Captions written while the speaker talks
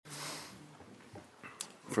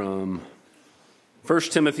from 1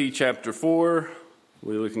 Timothy chapter 4.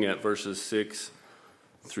 We're looking at verses 6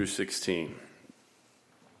 through 16.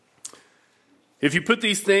 If you put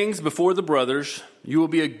these things before the brothers, you will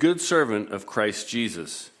be a good servant of Christ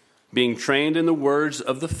Jesus, being trained in the words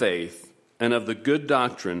of the faith and of the good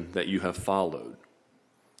doctrine that you have followed.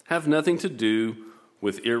 Have nothing to do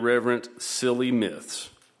with irreverent, silly myths.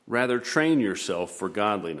 Rather, train yourself for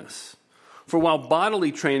godliness. For while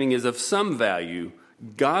bodily training is of some value,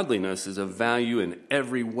 godliness is of value in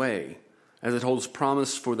every way, as it holds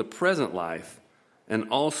promise for the present life and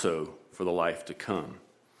also for the life to come.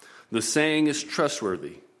 The saying is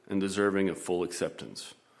trustworthy and deserving of full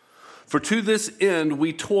acceptance. For to this end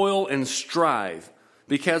we toil and strive,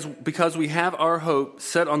 because we have our hope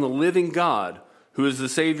set on the living God, who is the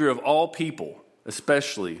Savior of all people,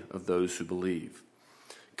 especially of those who believe.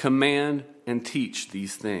 Command and teach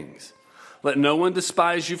these things. Let no one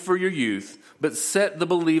despise you for your youth, but set the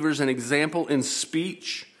believers an example in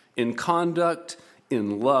speech, in conduct,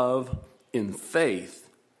 in love, in faith,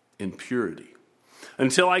 in purity.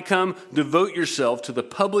 Until I come, devote yourself to the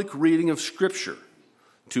public reading of Scripture,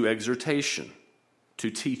 to exhortation, to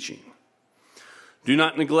teaching. Do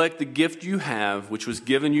not neglect the gift you have, which was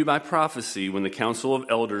given you by prophecy when the council of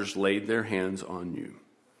elders laid their hands on you.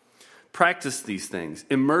 Practice these things,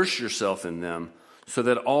 immerse yourself in them, so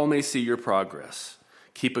that all may see your progress.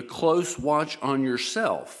 Keep a close watch on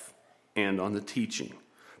yourself and on the teaching.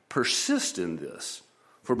 Persist in this,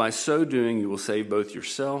 for by so doing you will save both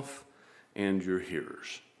yourself and your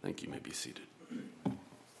hearers. Thank you. You may be seated.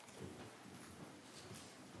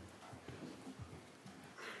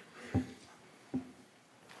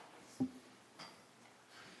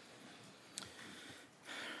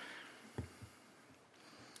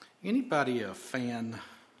 Anybody a fan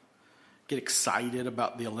get excited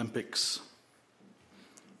about the Olympics?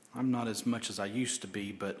 I'm not as much as I used to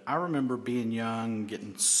be, but I remember being young,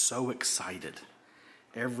 getting so excited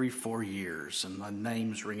every 4 years, and the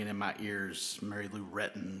names ringing in my ears, Mary Lou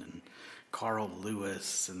Retton and Carl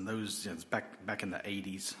Lewis, and those, it's back in the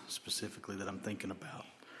 80s specifically that I'm thinking about.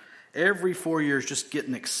 Every 4 years, just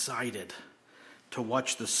getting excited to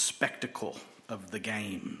watch the spectacle of the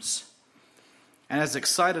games. And as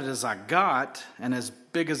excited as I got, and as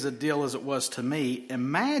big as a deal as it was to me,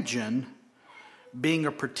 imagine being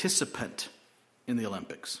a participant in the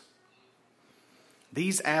Olympics.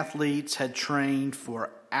 These athletes had trained for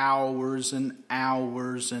hours and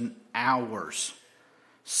hours and hours,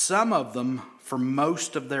 some of them for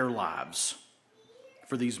most of their lives,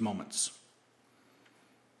 for these moments.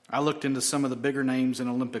 I looked into some of the bigger names in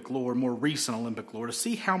Olympic lore, more recent Olympic lore, to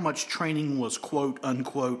see how much training was quote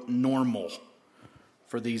unquote normal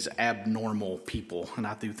for these abnormal people, and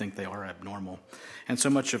I do think they are abnormal. And so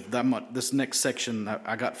much of that, this next section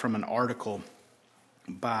I got from an article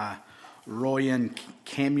by Royan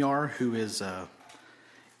Kamyar, who is a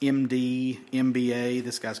MD, MBA.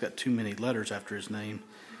 This guy's got too many letters after his name.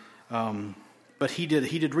 But he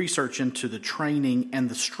did research into the training and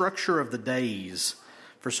the structure of the days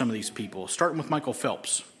for some of these people, starting with Michael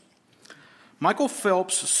Phelps. Michael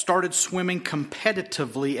Phelps started swimming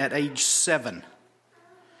competitively at age 7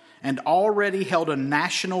 and already held a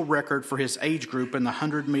national record for his age group in the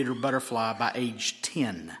 100-meter butterfly by age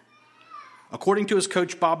 10. According to his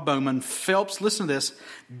coach, Bob Bowman, Phelps, listen to this,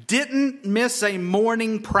 didn't miss a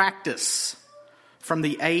morning practice from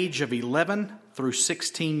the age of 11 through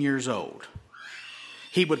 16 years old.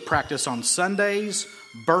 He would practice on Sundays,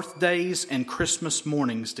 birthdays, and Christmas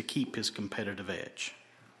mornings to keep his competitive edge.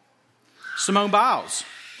 Simone Biles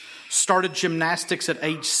started gymnastics at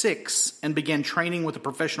age 6 and began training with a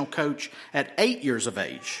professional coach at 8 years of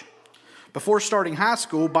age. Before starting high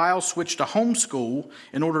school, Biles switched to homeschool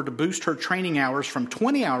in order to boost her training hours from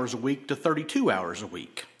 20 hours a week to 32 hours a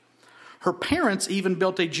week. Her parents even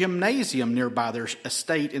built a gymnasium nearby their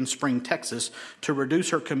estate in Spring, Texas, to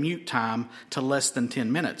reduce her commute time to less than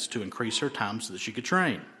 10 minutes to increase her time so that she could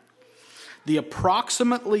train. The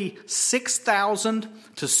approximately 6,000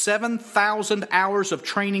 to 7,000 hours of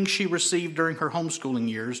training she received during her homeschooling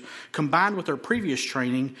years, combined with her previous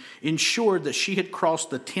training, ensured that she had crossed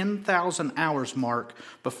the 10,000 hours mark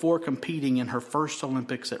before competing in her first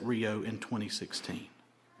Olympics at Rio in 2016.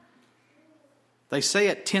 They say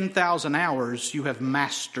at 10,000 hours, you have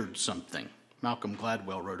mastered something. Malcolm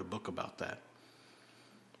Gladwell wrote a book about that.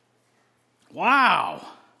 Wow!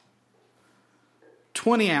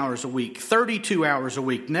 20 hours a week, 32 hours a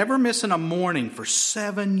week, never missing a morning for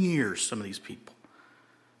 7 years, some of these people.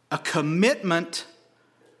 A commitment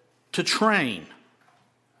to train,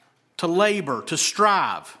 to labor, to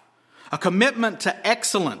strive. A commitment to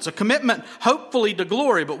excellence, a commitment hopefully to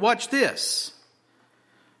glory. But watch this.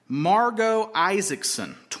 Margot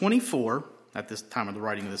Isaacson, 24, at this time of the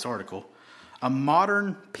writing of this article, a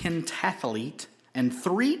modern pentathlete and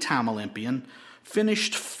 3-time Olympian,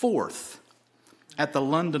 finished 4th at the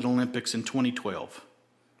London Olympics in 2012.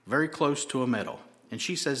 Very close to a medal. And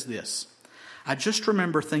she says this, I just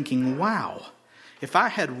remember thinking, wow, if I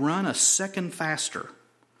had run a second faster,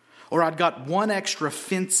 or I'd got one extra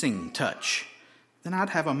fencing touch, then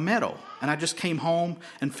I'd have a medal. And I just came home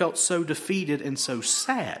and felt so defeated and so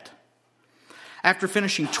sad. After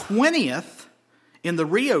finishing 20th in the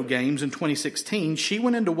Rio Games in 2016, she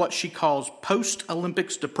went into what she calls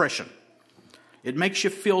post-Olympics depression. It makes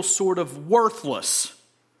you feel sort of worthless,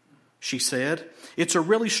 she said. It's a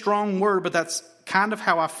really strong word, but that's kind of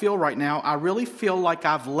how I feel right now. I really feel like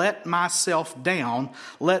I've let myself down,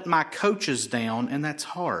 let my coaches down, and that's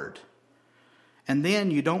hard. And then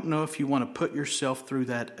you don't know if you want to put yourself through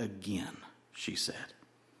that again, she said.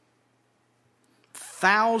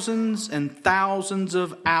 Thousands and thousands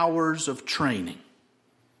of hours of training.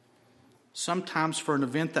 Sometimes for an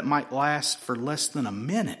event that might last for less than a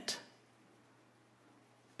minute.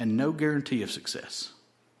 And no guarantee of success.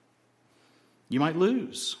 You might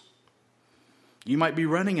lose. You might be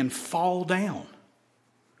running and fall down.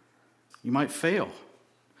 You might fail.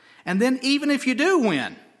 And then even if you do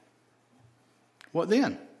win, what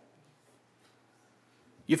then?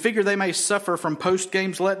 You figure they may suffer from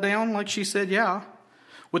post-games letdown, like she said, yeah.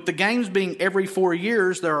 With the games being every 4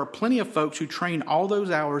 years, there are plenty of folks who train all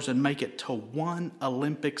those hours and make it to one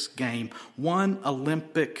Olympics game, one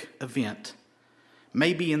Olympic event.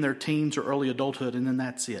 Maybe in their teens or early adulthood, and then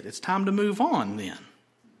that's it. It's time to move on then.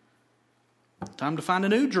 Time to find a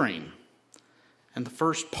new dream. And the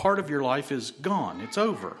first part of your life is gone. It's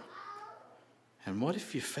over. And what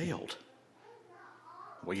if you failed?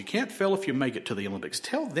 Well, you can't fail if you make it to the Olympics.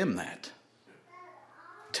 Tell them that.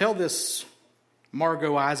 Tell this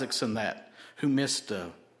Margot Isaacson that, who missed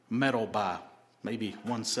a medal by maybe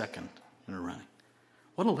 1 second in her running.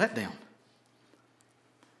 What a letdown.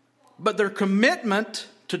 But their commitment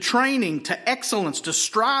to training, to excellence, to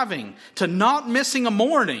striving, to not missing a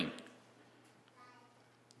morning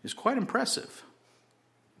is quite impressive.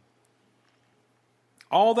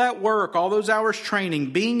 All that work, all those hours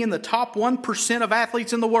training, being in the top 1% of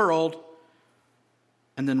athletes in the world,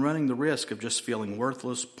 and then running the risk of just feeling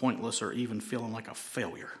worthless, pointless, or even feeling like a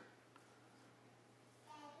failure.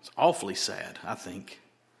 It's awfully sad, I think,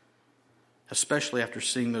 especially after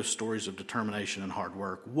seeing those stories of determination and hard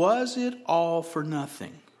work. Was it all for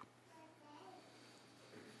nothing?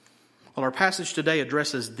 Well, our passage today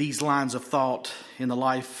addresses these lines of thought in the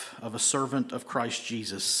life of a servant of Christ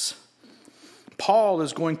Jesus. Paul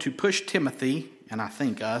is going to push Timothy, and I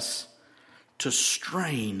think us, to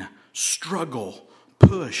strain, struggle,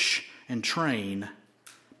 push, and train.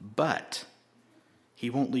 But he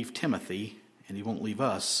won't leave Timothy, and he won't leave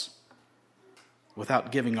us,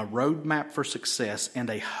 without giving a roadmap for success and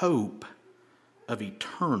a hope of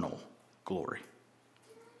eternal glory.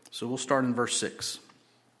 So we'll start in verse 6.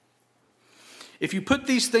 If you put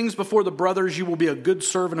these things before the brothers, you will be a good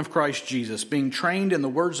servant of Christ Jesus, being trained in the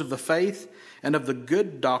words of the faith and of the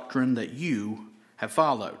good doctrine that you have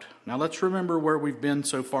followed. Now let's remember where we've been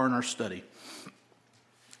so far in our study.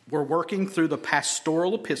 We're working through the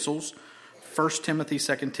pastoral epistles, 1 Timothy,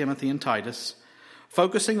 2 Timothy, and Titus,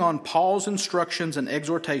 focusing on Paul's instructions and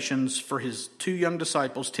exhortations for his 2 young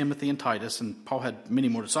disciples, Timothy and Titus. And Paul had many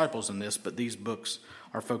more disciples than this, but these books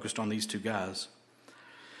are focused on these 2 guys.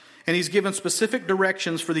 And he's given specific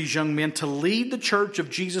directions for these young men to lead the church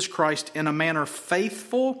of Jesus Christ in a manner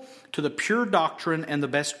faithful to the pure doctrine and the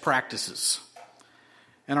best practices.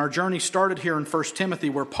 And our journey started here in 1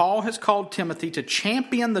 Timothy, where Paul has called Timothy to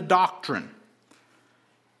champion the doctrine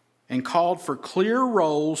and called for clear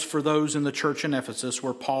roles for those in the church in Ephesus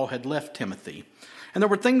where Paul had left Timothy. And there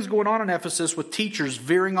were things going on in Ephesus with teachers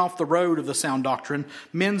veering off the road of the sound doctrine,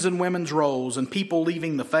 men's and women's roles, and people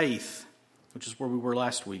leaving the faith, which is where we were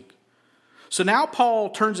last week. So now Paul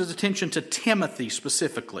turns his attention to Timothy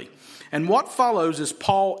specifically. And what follows is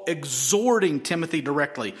Paul exhorting Timothy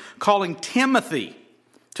directly, calling Timothy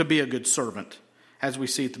to be a good servant, as we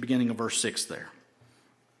see at the beginning of verse 6 there.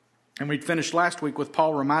 And we finished last week with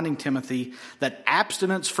Paul reminding Timothy that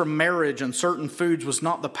abstinence from marriage and certain foods was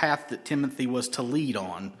not the path that Timothy was to lead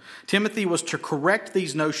on. Timothy was to correct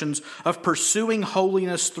these notions of pursuing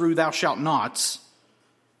holiness through thou shalt nots,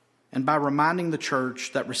 and by reminding the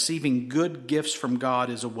church that receiving good gifts from God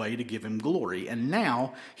is a way to give him glory. And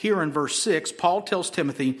now, here in verse 6, Paul tells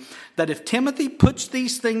Timothy that if Timothy puts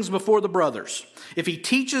these things before the brothers, if he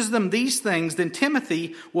teaches them these things, then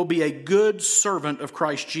Timothy will be a good servant of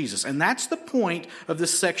Christ Jesus. And that's the point of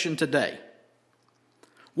this section today.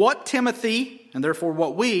 What Timothy, and therefore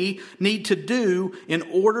what we, need to do in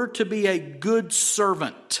order to be a good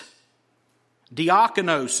servant.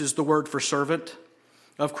 Diakonos is the word for servant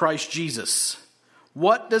of Christ Jesus.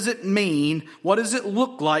 What does it mean? What does it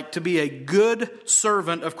look like to be a good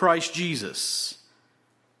servant of Christ Jesus?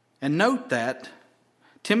 And note that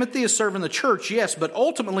Timothy is serving the church, yes, but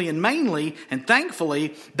ultimately and mainly and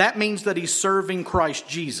thankfully, that means that he's serving Christ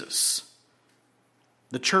Jesus.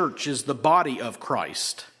 The church is the body of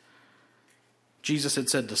Christ. Jesus had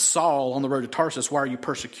said to Saul on the road to Tarsus, "Why are you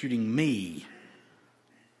persecuting me?"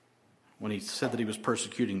 when he said that he was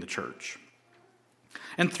persecuting the church.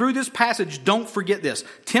 And through this passage, don't forget this.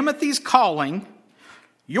 Timothy's calling,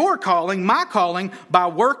 your calling, my calling, by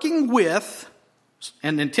working with,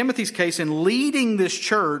 and in Timothy's case, in leading this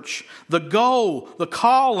church, the goal, the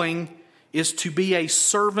calling, is to be a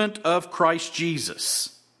servant of Christ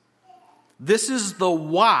Jesus. This is the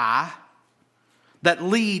why that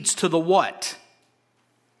leads to the what.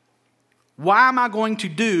 Why am I going to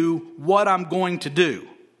do what I'm going to do?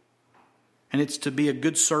 And it's to be a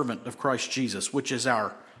good servant of Christ Jesus, which is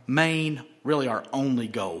our main, really our only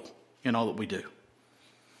goal in all that we do.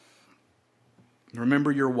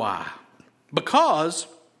 Remember your why. Because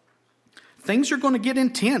things are going to get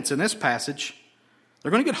intense in this passage.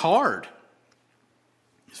 They're going to get hard.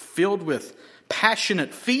 It's filled with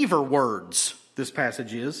passionate fever words, this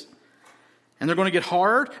passage is. And they're going to get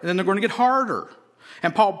hard, and then they're going to get harder.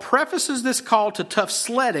 And Paul prefaces this call to tough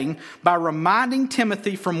sledding by reminding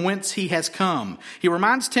Timothy from whence he has come. He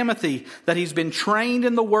reminds Timothy that he's been trained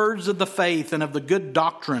in the words of the faith and of the good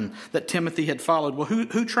doctrine that Timothy had followed. Well,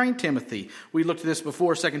 who trained Timothy? We looked at this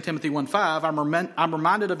before, 2 Timothy 1:5. I'm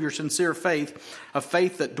reminded of your sincere faith, a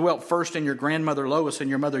faith that dwelt first in your grandmother Lois and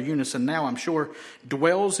your mother Eunice, and now I'm sure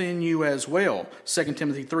dwells in you as well. 2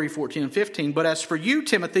 Timothy 3:14 and 15. But as for you,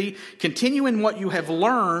 Timothy, continue in what you have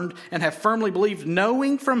learned and have firmly believed, knowing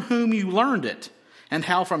from whom you learned it, and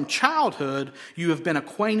how from childhood you have been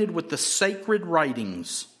acquainted with the sacred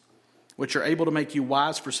writings, which are able to make you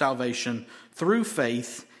wise for salvation through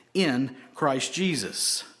faith in Christ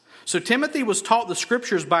Jesus. So Timothy was taught the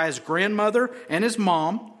scriptures by his grandmother and his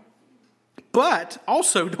mom, but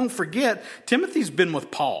also, don't forget, Timothy's been with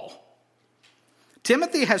Paul.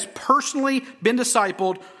 Timothy has personally been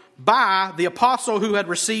discipled by the apostle who had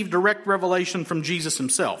received direct revelation from Jesus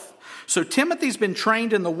himself. So Timothy's been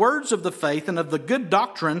trained in the words of the faith and of the good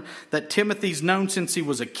doctrine that Timothy's known since he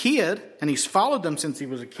was a kid, and he's followed them since he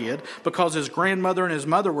was a kid because his grandmother and his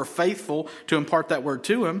mother were faithful to impart that word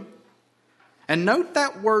to him. And note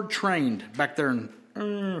that word trained back there in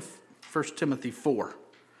 1 Timothy 4.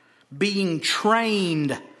 Being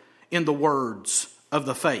trained in the words of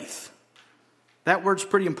the faith. That word's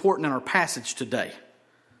pretty important in our passage today.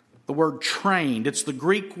 The word trained. It's the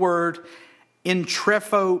Greek word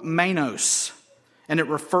entrephomenos, and it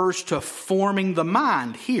refers to forming the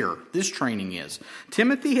mind here. This training is.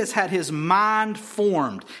 Timothy has had his mind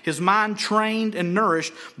formed, his mind trained and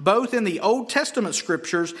nourished, both in the Old Testament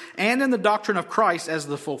scriptures and in the doctrine of Christ as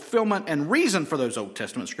the fulfillment and reason for those Old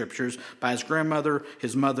Testament scriptures by his grandmother,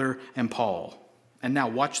 his mother, and Paul. And now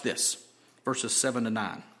watch this, verses 7 to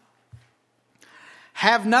 9.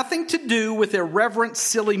 Have nothing to do with irreverent,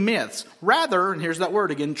 silly myths. Rather, and here's that word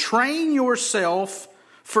again, train yourself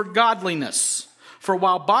for godliness. For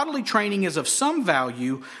while bodily training is of some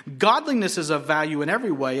value, godliness is of value in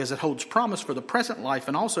every way, as it holds promise for the present life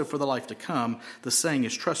and also for the life to come. The saying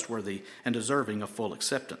is trustworthy and deserving of full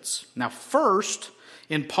acceptance. Now, first,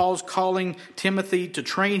 in Paul's calling Timothy to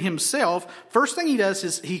train himself, first thing he does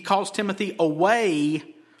is he calls Timothy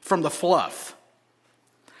away from the fluff.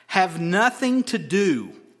 Have nothing to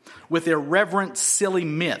do with irreverent, silly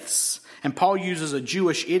myths. And Paul uses a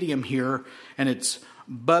Jewish idiom here, and it's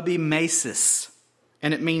babimesis,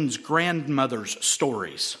 and it means grandmother's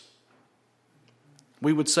stories.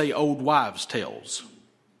 We would say old wives' tales.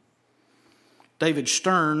 David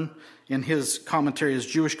Stern, in his commentary, his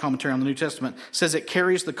Jewish commentary on the New Testament, says it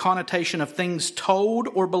carries the connotation of things told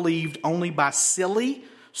or believed only by silly,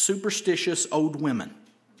 superstitious old women.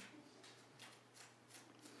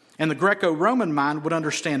 And the Greco-Roman mind would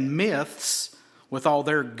understand myths with all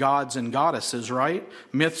their gods and goddesses, right?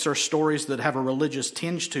 Myths are stories that have a religious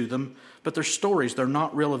tinge to them, but they're stories, they're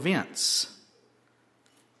not real events.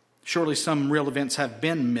 Surely some real events have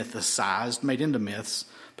been mythicized, made into myths,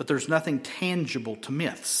 but there's nothing tangible to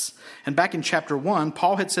myths. And back in chapter 1,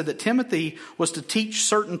 Paul had said that Timothy was to teach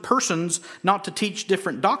certain persons, not to teach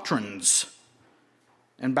different doctrines.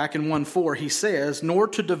 And back in 1:4, he says, nor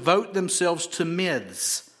to devote themselves to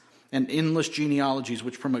myths and endless genealogies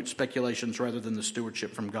which promote speculations rather than the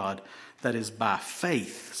stewardship from God that is by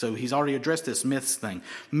faith. So he's already addressed this myths thing.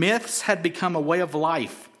 Myths had become a way of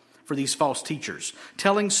life for these false teachers,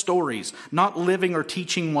 telling stories, not living or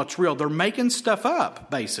teaching what's real. They're making stuff up,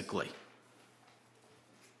 basically.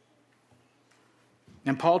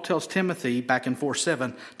 And Paul tells Timothy back in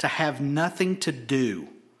 4:7 to have nothing to do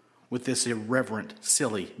with these irreverent,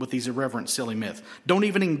 silly myths. Don't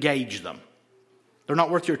even engage them. They're not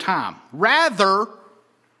worth your time. Rather,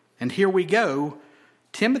 and here we go,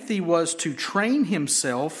 Timothy was to train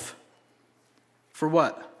himself for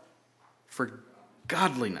what? For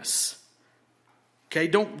godliness. Okay,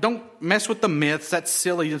 don't mess with the myths. That's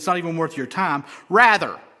silly. It's not even worth your time.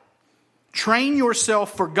 Rather, train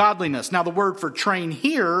yourself for godliness. Now, the word for train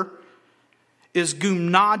here is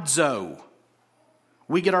gymnazo.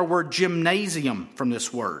 We get our word gymnasium from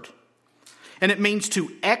this word. And it means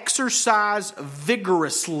to exercise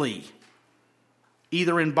vigorously,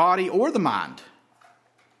 either in body or the mind.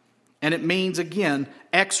 And it means, again,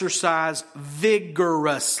 exercise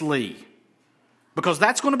vigorously. Because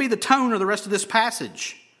that's going to be the tone of the rest of this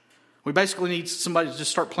passage. We basically need somebody to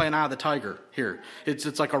just start playing Eye of the Tiger here.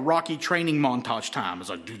 It's like a Rocky training montage time. It's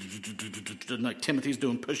like Timothy's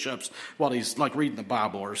doing push-ups while he's like reading the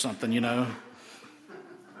Bible or something, you know.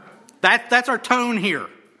 That's our tone here.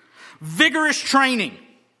 Vigorous training.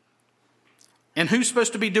 And who's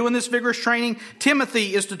supposed to be doing this vigorous training?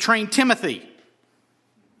 Timothy is to train Timothy.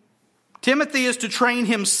 Timothy is to train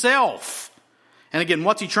himself. And again,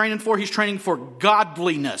 what's he training for? He's training for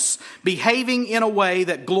godliness, behaving in a way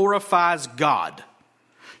that glorifies God.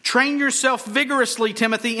 Train yourself vigorously,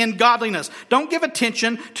 Timothy, in godliness. Don't give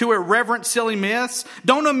attention to irreverent, silly myths.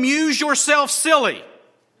 Don't amuse yourself silly.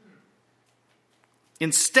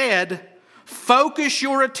 Instead, focus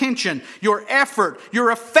your attention, your effort, your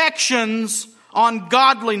affections on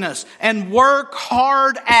godliness and work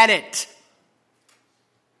hard at it.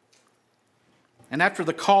 And after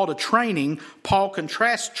the call to training, Paul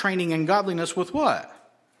contrasts training and godliness with what?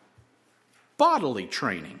 Bodily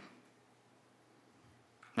training.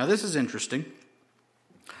 Now this is interesting.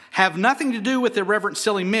 Have nothing to do with irreverent,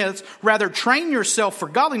 silly myths. Rather, train yourself for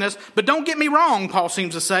godliness. But don't get me wrong, Paul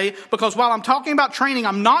seems to say, because while I'm talking about training,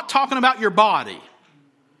 I'm not talking about your body.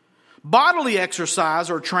 Bodily exercise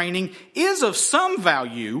or training is of some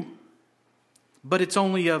value, but it's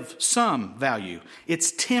only of some value.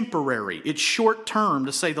 It's temporary. It's short-term,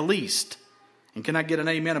 to say the least. And can I get an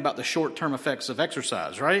amen about the short-term effects of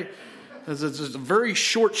exercise, right? It's a very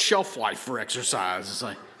short shelf life for exercise. It's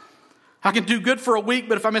like, I can do good for a week,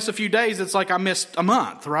 but if I miss a few days, it's like I missed a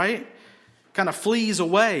month, right? Kind of flees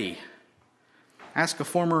away. Ask a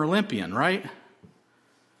former Olympian, right?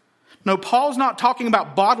 No, Paul's not talking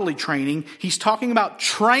about bodily training. He's talking about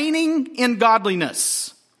training in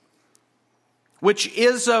godliness, which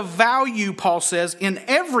is of value, Paul says, in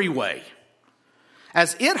every way,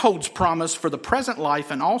 as it holds promise for the present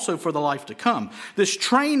life and also for the life to come. This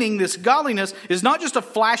training, this godliness, is not just a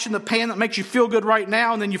flash in the pan that makes you feel good right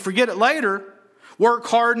now and then you forget it later. Work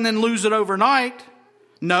hard and then lose it overnight.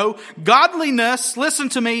 No, godliness, listen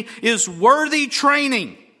to me, is worthy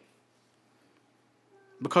training.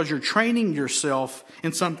 Because you're training yourself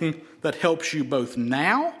in something that helps you both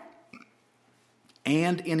now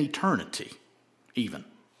and in eternity, even.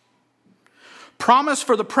 Promise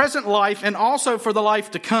for the present life and also for the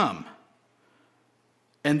life to come.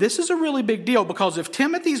 And this is a really big deal because if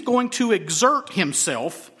Timothy's going to exert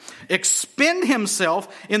himself, expend himself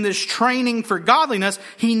in this training for godliness,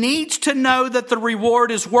 he needs to know that the reward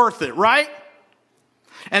is worth it, right?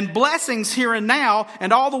 And blessings here and now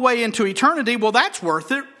and all the way into eternity, well, that's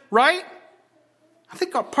worth it, right? I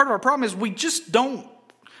think part of our problem is we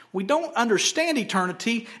don't understand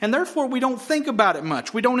eternity, and therefore we don't think about it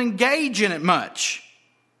much. We don't engage in it much.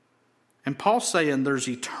 And Paul's saying there's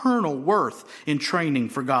eternal worth in training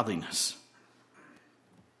for godliness.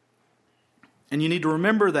 And you need to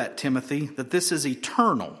remember that, Timothy, that this is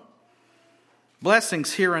eternal.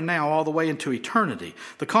 Blessings here and now all the way into eternity.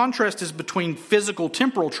 The contrast is between physical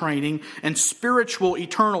temporal training and spiritual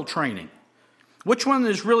eternal training. Which one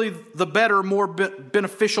is really the better, more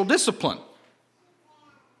beneficial discipline?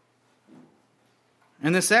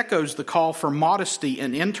 And this echoes the call for modesty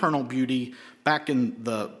and internal beauty back in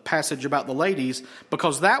the passage about the ladies,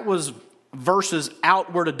 because that was versus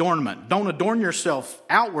outward adornment. Don't adorn yourself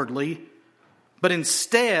outwardly, but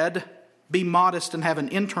instead be modest and have an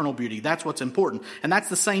internal beauty. That's what's important. And that's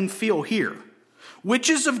the same feel here. Which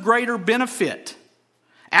is of greater benefit?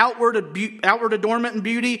 Outward adornment and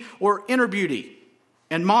beauty, or inner beauty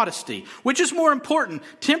and modesty? Which is more important?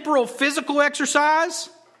 Temporal physical exercise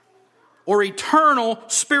or eternal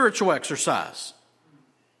spiritual exercise.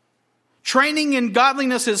 Training in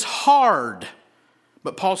godliness is hard,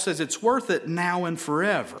 but Paul says it's worth it now and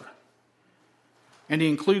forever. And he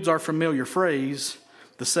includes our familiar phrase,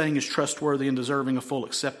 the saying is trustworthy and deserving of full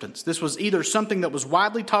acceptance. This was either something that was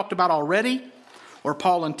widely talked about already, or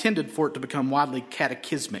Paul intended for it to become widely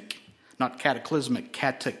catechismic. Not cataclysmic,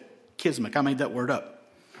 catechismic. I made that word up.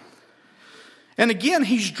 And again,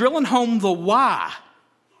 he's drilling home the why.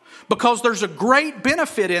 Because there's a great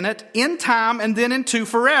benefit in it, in time and then into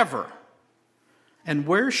forever. And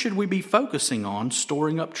where should we be focusing on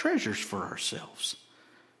storing up treasures for ourselves?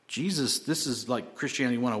 Jesus, this is like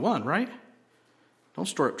Christianity 101, right? Don't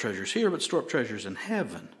store up treasures here, but store up treasures in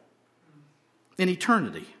heaven. In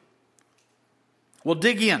eternity. Well,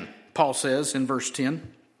 dig in, Paul says in verse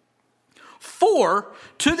 10. For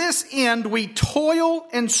to this end we toil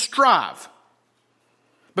and strive,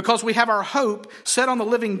 because we have our hope set on the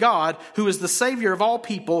living God, who is the Savior of all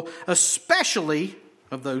people, especially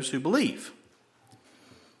of those who believe.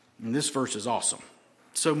 And this verse is awesome.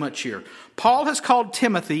 So much here. Paul has called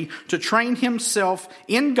Timothy to train himself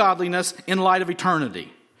in godliness in light of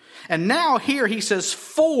eternity. And now here he says,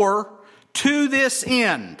 for to this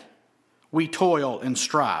end we toil and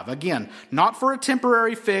strive. Again, not for a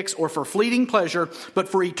temporary fix or for fleeting pleasure, but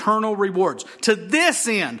for eternal rewards. To this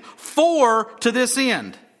end, to this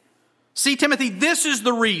end. See, Timothy, this is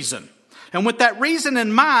the reason. And with that reason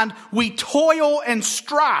in mind, we toil and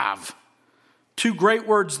strive. Two great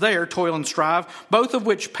words there, toil and strive, both of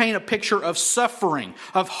which paint a picture of suffering,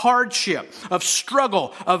 of hardship, of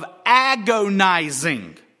struggle, of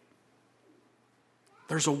agonizing.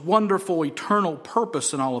 There's a wonderful eternal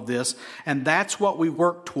purpose in all of this, and that's what we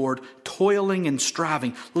work toward, toiling and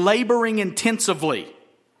striving, laboring intensively.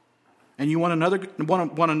 And you want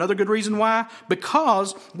another good reason why?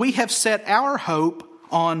 Because we have set our hope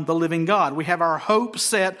on the living God. We have our hope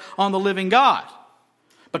set on the living God.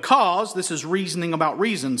 Because, this is reasoning about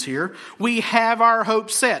reasons here, we have our hope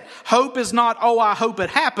set. Hope is not, I hope it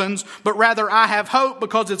happens, but rather I have hope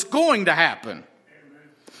because it's going to happen.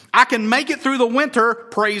 I can make it through the winter,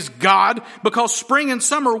 praise God, because spring and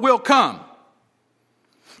summer will come.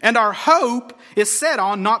 And our hope is set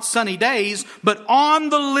on not sunny days, but on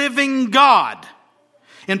the living God.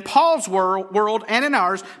 In Paul's world and in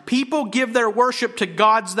ours, people give their worship to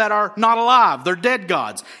gods that are not alive. They're dead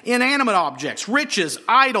gods, inanimate objects, riches,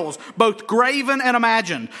 idols, both graven and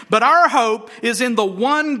imagined. But our hope is in the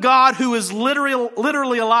one God who is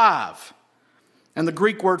literally alive. And the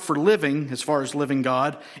Greek word for living, as far as living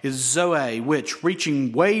God, is Zoe, which,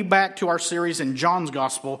 reaching way back to our series in John's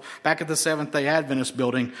Gospel, back at the Seventh-day Adventist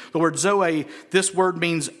building, the word Zoe, this word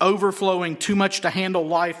means overflowing, too much to handle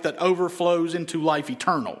life that overflows into life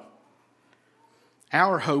eternal.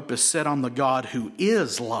 Our hope is set on the God who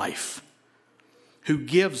is life, who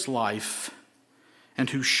gives life, and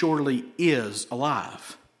who surely is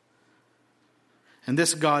alive. And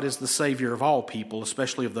this God is the Savior of all people,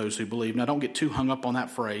 especially of those who believe. Now, don't get too hung up on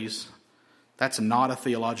that phrase. That's not a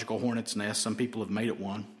theological hornet's nest. Some people have made it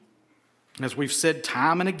one. As we've said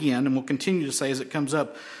time and again, and we'll continue to say as it comes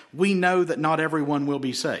up, we know that not everyone will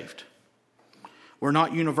be saved. We're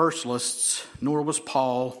not universalists, nor was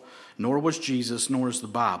Paul, nor was Jesus, nor is the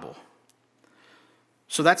Bible.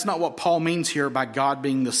 So that's not what Paul means here by God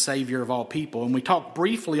being the Savior of all people. And we talked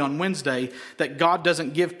briefly on Wednesday that God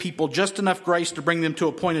doesn't give people just enough grace to bring them to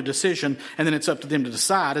a point of decision, and then it's up to them to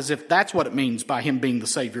decide, as if that's what it means by Him being the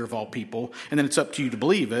Savior of all people, and then it's up to you to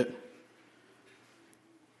believe it.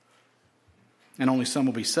 And only some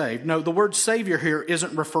will be saved. No, the word Savior here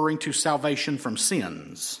isn't referring to salvation from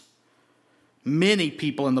sins. Many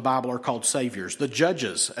people in the Bible are called Saviors. The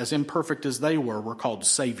judges, as imperfect as they were called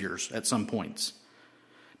Saviors at some points.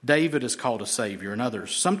 David is called a Savior and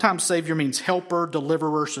others. Sometimes Savior means helper,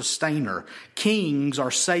 deliverer, sustainer. Kings are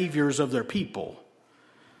saviors of their people.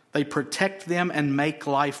 They protect them and make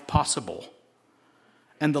life possible.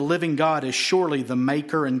 And the living God is surely the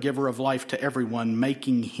maker and giver of life to everyone,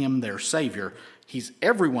 making Him their Savior. He's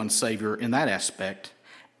everyone's Savior in that aspect.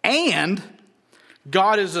 And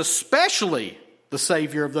God is especially the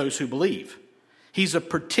Savior of those who believe. He's a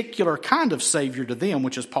particular kind of Savior to them,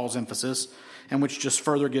 which is Paul's emphasis, and which just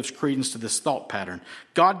further gives credence to this thought pattern.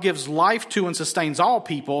 God gives life to and sustains all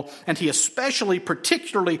people, and He especially,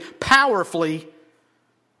 particularly, powerfully,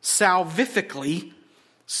 salvifically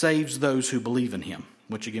saves those who believe in Him,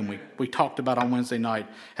 which again we talked about on Wednesday night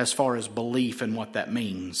as far as belief and what that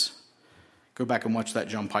means. Go back and watch that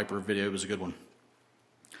John Piper video. It was a good one.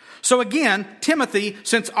 So again, Timothy,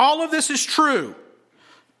 since all of this is true,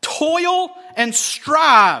 toil and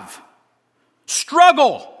strive,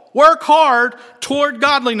 struggle, work hard toward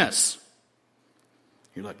godliness.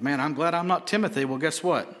 You're like, man, I'm glad I'm not Timothy. Well, guess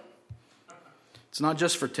what? It's not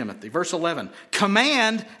just for Timothy. Verse 11,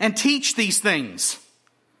 command and teach these things.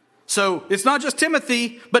 So it's not just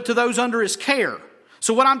Timothy, but to those under his care.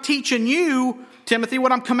 So what I'm teaching you, Timothy,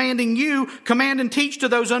 what I'm commanding you, command and teach to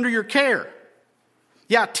those under your care.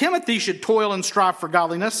 Yeah, Timothy should toil and strive for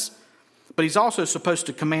godliness, but he's also supposed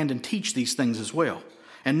to command and teach these things as well.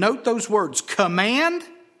 And note those words, command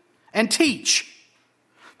and teach.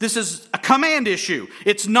 This is a command issue.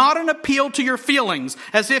 It's not an appeal to your feelings,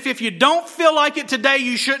 as if you don't feel like it today,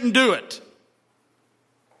 you shouldn't do it.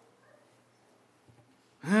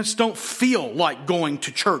 I just don't feel like going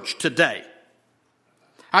to church today.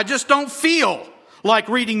 I just don't feel like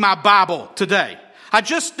reading my Bible today. I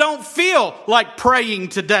just don't feel like praying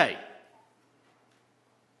today.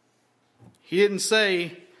 He didn't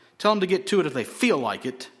say, tell them to get to it if they feel like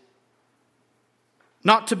it.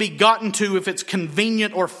 Not to be gotten to if it's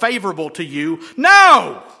convenient or favorable to you.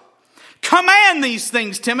 No! Command these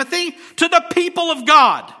things, Timothy, to the people of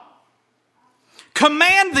God.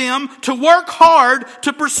 Command them to work hard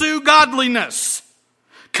to pursue godliness.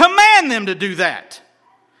 Command them to do that.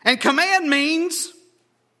 And command means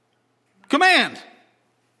command.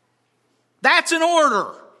 That's an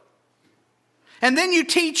order. And then you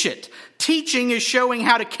teach it. Teaching is showing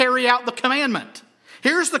how to carry out the commandment.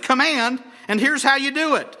 Here's the command, and here's how you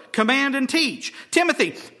do it. Command and teach.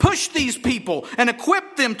 Timothy, push these people and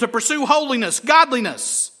equip them to pursue holiness,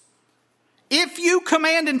 godliness. If you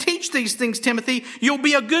command and teach these things, Timothy, you'll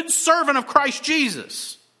be a good servant of Christ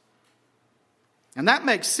Jesus. And that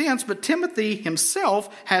makes sense, but Timothy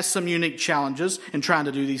himself has some unique challenges in trying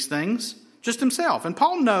to do these things. Just himself. And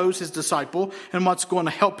Paul knows his disciple and what's going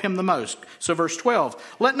to help him the most. So verse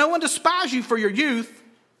 12, let no one despise you for your youth,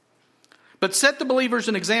 but set the believers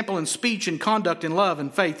an example in speech and conduct and love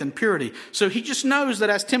and faith and purity. So he just knows that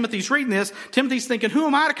as Timothy's reading this, Timothy's thinking, who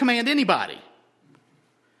am I to command anybody?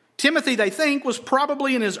 Timothy, they think, was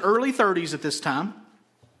probably in his early 30s at this time.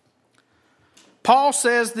 Paul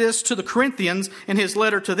says this to the Corinthians in his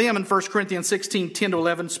letter to them in 1 Corinthians 16,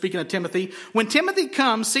 10-11, speaking of Timothy. When Timothy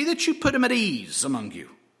comes, see that you put him at ease among you.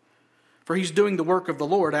 For he's doing the work of the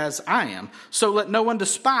Lord as I am. So let no one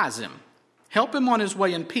despise him. Help him on his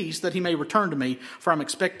way in peace that he may return to me, for I'm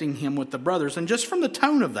expecting him with the brothers. And just from the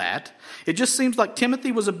tone of that, it just seems like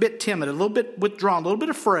Timothy was a bit timid, a little bit withdrawn, a little bit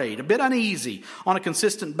afraid, a bit uneasy on a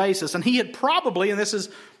consistent basis. And he had probably, and this is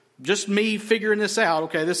just me figuring this out,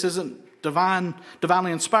 okay, this isn't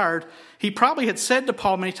divinely inspired, he probably had said to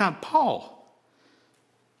Paul many times, Paul,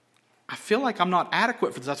 I feel like I'm not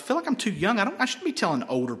adequate for this. I feel like I'm too young. I shouldn't be telling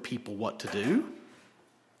older people what to do.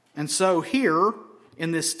 And so here,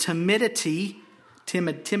 in this timid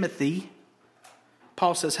Timothy,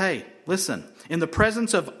 Paul says, hey, listen, in the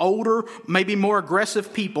presence of older, maybe more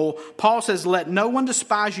aggressive people, Paul says, let no one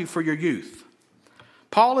despise you for your youth.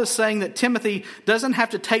 Paul is saying that Timothy doesn't have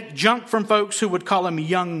to take junk from folks who would call him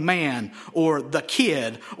young man or the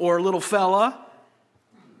kid or little fella.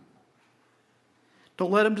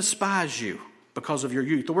 Don't let him despise you because of your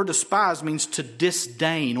youth. The word despise means to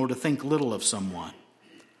disdain or to think little of someone.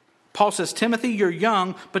 Paul says, Timothy, you're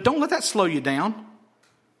young, but don't let that slow you down.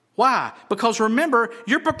 Why? Because remember,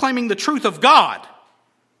 you're proclaiming the truth of God,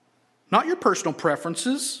 not your personal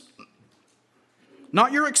preferences,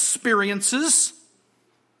 not your experiences.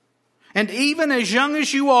 And even as young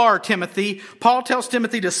as you are, Timothy, Paul tells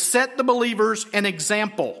Timothy to set the believers an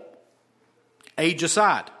example, age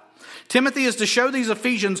aside. Timothy is to show these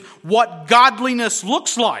Ephesians what godliness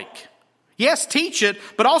looks like. Yes, teach it,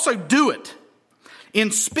 but also do it.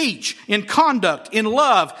 In speech, in conduct, in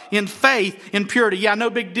love, in faith, in purity. Yeah, no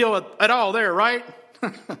big deal at all there, right?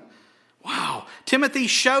 Wow. Timothy,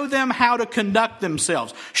 show them how to conduct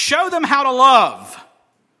themselves. Show them how to love.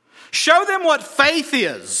 Show them what faith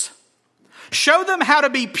is. Show them how to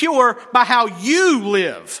be pure by how you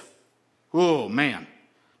live. Oh, man.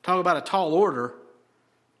 Talk about a tall order.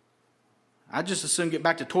 I'd just as soon get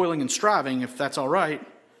back to toiling and striving if that's all right.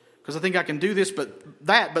 Because I think I can do this, but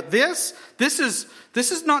that. But this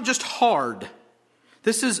is not just hard.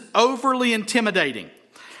 This is overly intimidating.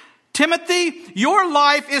 Timothy, your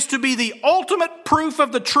life is to be the ultimate proof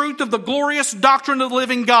of the truth of the glorious doctrine of the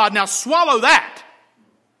living God. Now swallow that.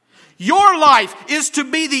 Your life is to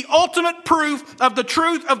be the ultimate proof of the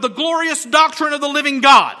truth of the glorious doctrine of the living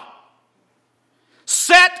God.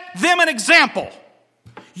 Set them an example.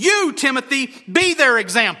 You, Timothy, be their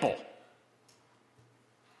example.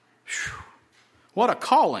 Whew. What a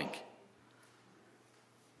calling.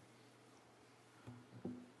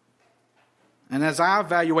 And as I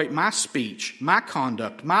evaluate my speech, my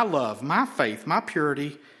conduct, my love, my faith, my purity,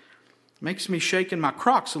 it makes me shake in my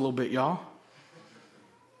Crocs a little bit, y'all.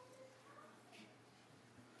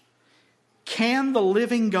 can the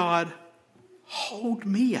living God hold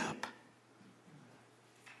me up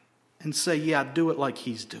and say, yeah, do it like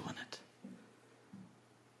He's doing it?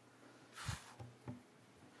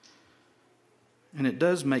 And it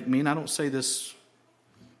does make me, and I don't say this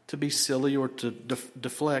to be silly or to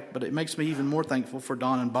deflect, but it makes me even more thankful for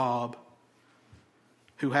Don and Bob,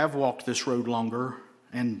 who have walked this road longer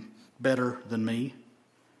and better than me.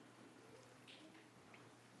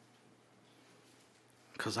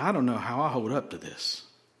 Because I don't know how I hold up to this.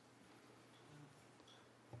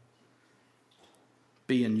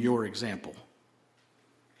 Being your example.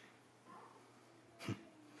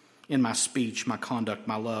 In my speech, my conduct,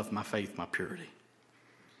 my love, my faith, my purity.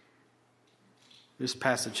 This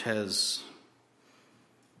passage has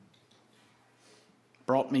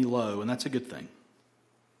brought me low, and that's a good thing.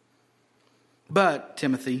 But,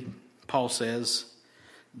 Timothy, Paul says,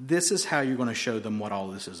 this is how you're going to show them what all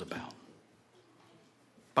this is about.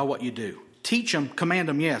 By what you do. Teach them, command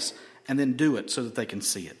them, yes, and then do it so that they can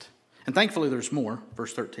see it. And thankfully there's more.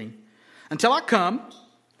 Verse 13. Until I come,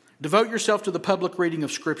 devote yourself to the public reading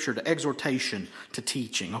of Scripture, to exhortation, to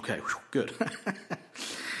teaching. Okay, good.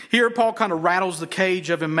 Here Paul kind of rattles the cage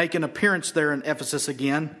of him making an appearance there in Ephesus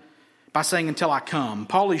again by saying, until I come.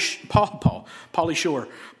 Paul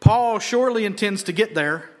surely intends to get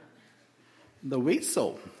there. The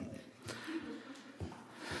weasel.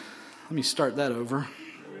 Let me start that over.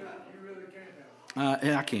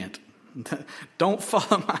 Yeah, I can't. Don't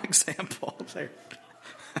follow my example there.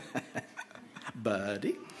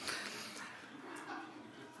 Buddy.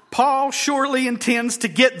 Paul surely intends to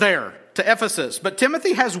get there to Ephesus, but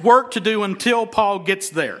Timothy has work to do until Paul gets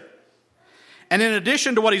there. And in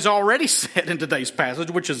addition to what he's already said in today's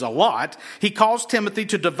passage, which is a lot, he calls Timothy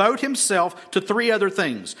to devote himself to three other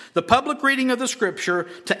things: the public reading of the Scripture,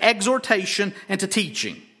 to exhortation, and to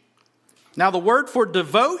teaching. Now, the word for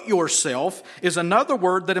devote yourself is another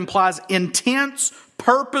word that implies intense,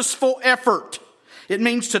 purposeful effort. It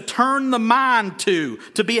means to turn the mind to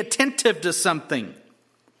be attentive to something.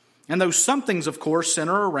 And those somethings, of course,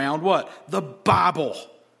 center around what? The Bible.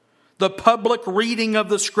 The public reading of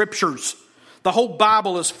the Scriptures. The whole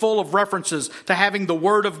Bible is full of references to having the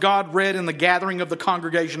Word of God read in the gathering of the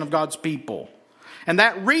congregation of God's people. And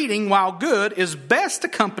that reading, while good, is best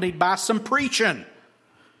accompanied by some preaching,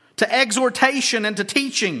 to exhortation and to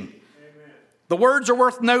teaching. Amen. The words are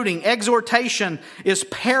worth noting. Exhortation is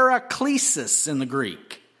paraklesis in the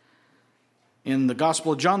Greek. In the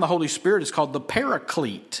Gospel of John, the Holy Spirit is called the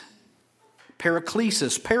Paraclete.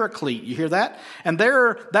 Paraklesis, paraclete, you hear that? And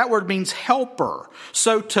there, that word means helper.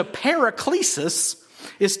 So to paraklesis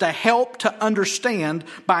is to help to understand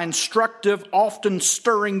by instructive, often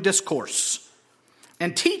stirring discourse.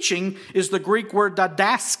 And teaching is the Greek word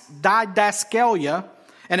didaskalia,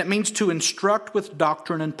 and it means to instruct with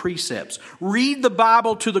doctrine and precepts. Read the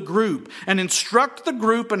Bible to the group and instruct the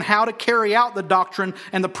group in how to carry out the doctrine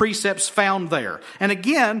and the precepts found there. And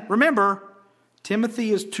again, remember,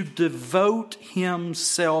 Timothy is to devote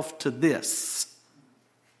himself to this.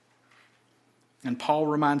 And Paul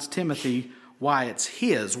reminds Timothy why it's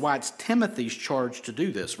Timothy's charge to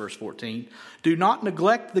do this. Verse 14, do not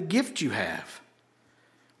neglect the gift you have,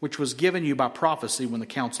 which was given you by prophecy when the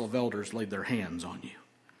council of elders laid their hands on you.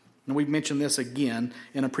 And we've mentioned this again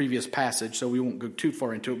in a previous passage, so we won't go too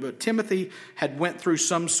far into it. But Timothy had went through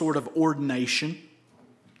some sort of ordination,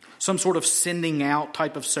 some sort of sending out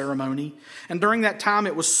type of ceremony. And during that time,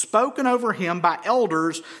 it was spoken over him by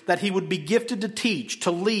elders that he would be gifted to teach,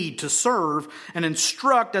 to lead, to serve, and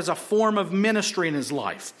instruct as a form of ministry in his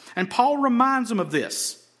life. And Paul reminds him of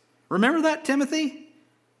this. Remember that, Timothy?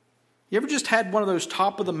 You ever just had one of those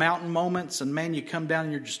top of the mountain moments and man, you come down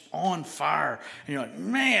and you're just on fire and you're like,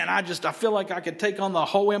 man, I feel like I could take on the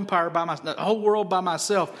whole empire the whole world by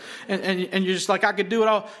myself. And you're just like, I could do it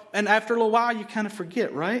all. And after a little while, you kind of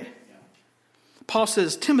forget, right? Yeah. Paul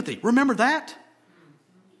says, Timothy, remember that?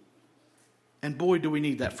 And boy, do we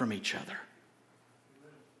need that from each other.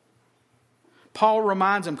 Paul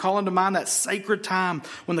reminds him, calling to mind that sacred time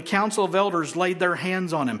when the council of elders laid their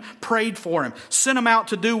hands on him, prayed for him, sent him out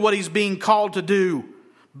to do what he's being called to do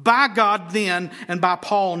by God then and by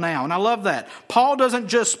Paul now. And I love that. Paul doesn't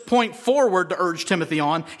just point forward to urge Timothy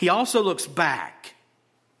on, he also looks back.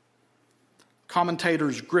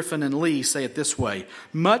 Commentators Griffin and Lee say it this way: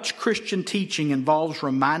 much Christian teaching involves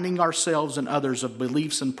reminding ourselves and others of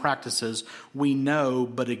beliefs and practices we know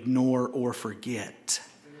but ignore or forget.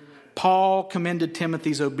 Paul commended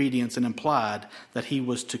Timothy's obedience and implied that he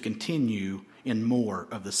was to continue in more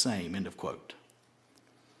of the same. End of quote.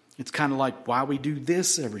 It's kind of like why we do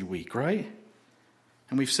this every week, right?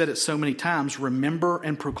 And we've said it so many times, remember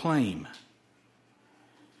and proclaim.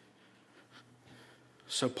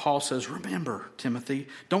 So Paul says, remember, Timothy,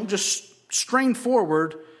 don't just strain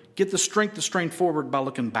forward. Get the strength to strain forward by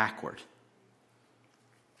looking backward.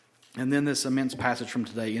 And then this immense passage from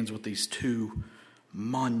today ends with these two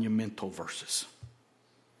monumental verses.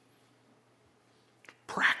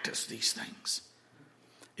 Practice these things.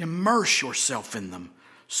 Immerse yourself in them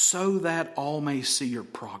so that all may see your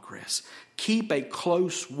progress. Keep a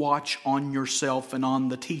close watch on yourself and on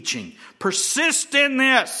the teaching. Persist in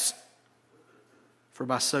this, for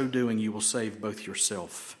by so doing you will save both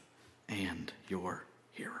yourself and your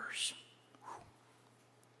hearers.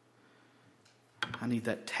 I need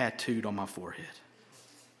that tattooed on my forehead.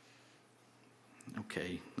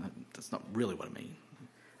 Okay, that's not really what I mean.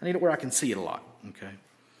 I need it where I can see it a lot, okay?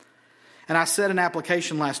 And I said in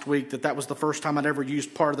application last week that was the first time I'd ever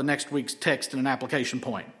used part of the next week's text in an application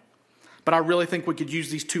point. But I really think we could use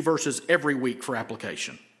these two verses every week for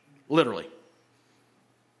application. Literally.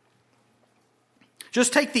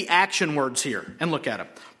 Just take the action words here and look at them.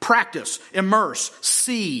 Practice, immerse,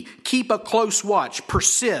 see, keep a close watch,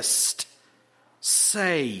 persist,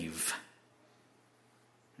 save.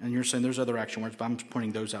 And you're saying there's other action words, but I'm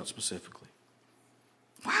pointing those out specifically.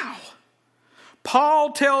 Wow.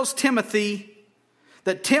 Paul tells Timothy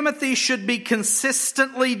that Timothy should be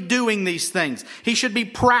consistently doing these things. He should be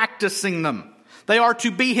practicing them. They are to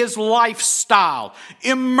be his lifestyle.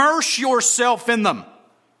 Immerse yourself in them.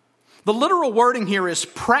 The literal wording here is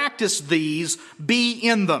practice these, be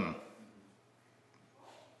in them.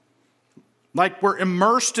 Like we're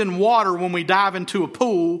immersed in water when we dive into a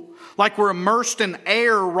pool, like we're immersed in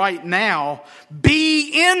air right now. Be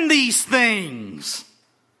in these things.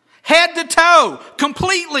 Head to toe,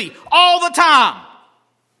 completely, all the time.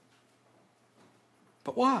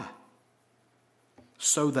 But why?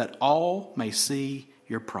 So that all may see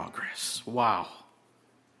your progress. Wow.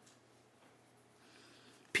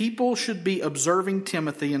 People should be observing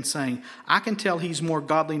Timothy and saying, I can tell he's more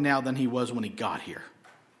godly now than he was when he got here.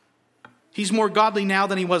 He's more godly now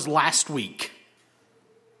than he was last week.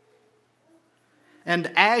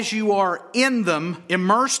 And as you are in them,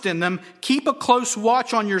 immersed in them, keep a close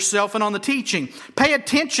watch on yourself and on the teaching. Pay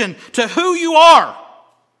attention to who you are.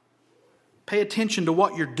 Pay attention to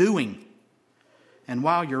what you're doing. And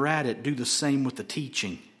while you're at it, do the same with the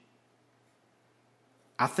teaching.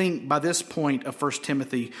 I think by this point of 1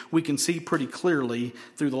 Timothy, we can see pretty clearly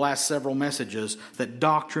through the last several messages that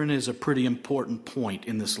doctrine is a pretty important point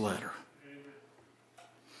in this letter.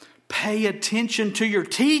 Pay attention to your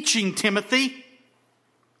teaching, Timothy.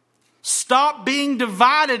 Stop being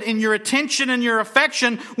divided in your attention and your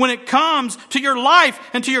affection when it comes to your life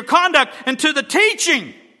and to your conduct and to the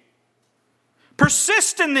teaching.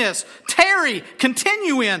 Persist in this. Tarry,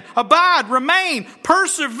 continue in, abide, remain,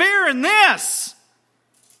 persevere in this.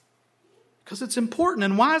 Because it's important.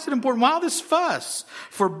 And why is it important? Why this fuss?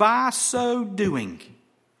 For by so doing,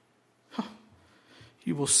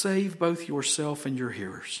 you will save both yourself and your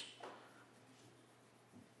hearers.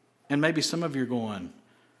 And maybe some of you are going,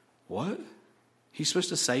 what? He's supposed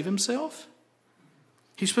to save himself?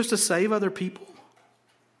 He's supposed to save other people?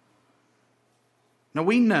 Now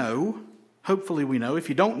we know, hopefully we know, if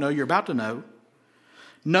you don't know, you're about to know,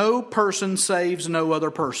 no person saves no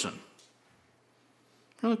other person.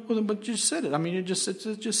 You're like, well, but you just said it. I mean, it just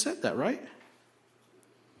said that, right?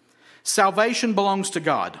 Salvation belongs to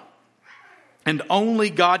God. And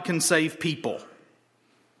only God can save people.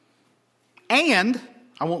 And,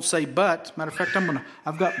 I won't say but. Matter of fact,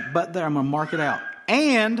 I've got but there. I'm going to mark it out.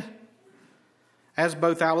 And, as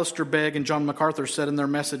both Alistair Begg and John MacArthur said in their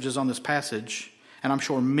messages on this passage, and I'm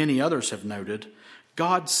sure many others have noted,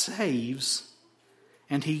 God saves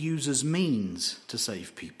and he uses means to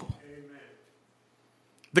save people. Amen.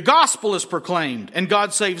 The gospel is proclaimed and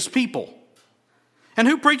God saves people. And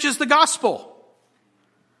who preaches the gospel?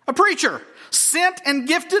 A preacher, sent and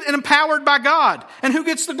gifted and empowered by God. And who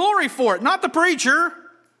gets the glory for it? Not the preacher.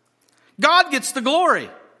 God gets the glory.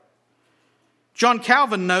 John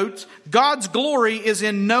Calvin notes, God's glory is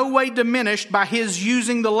in no way diminished by his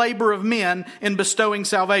using the labor of men in bestowing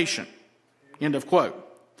salvation. End of quote.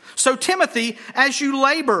 So Timothy, as you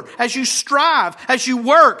labor, as you strive, as you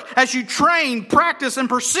work, as you train, practice, and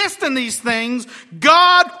persist in these things,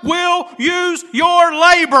 God will use your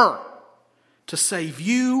labor to save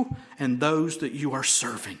you and those that you are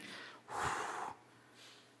serving.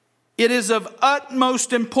 It is of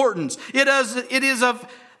utmost importance. It is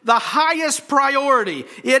of the highest priority.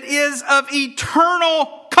 It is of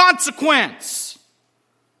eternal consequence.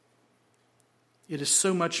 It is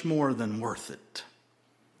so much more than worth it.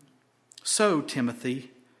 So,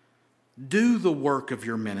 Timothy, do the work of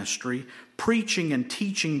your ministry, preaching and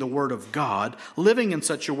teaching the Word of God, living in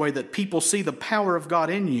such a way that people see the power of God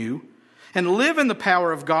in you, and live in the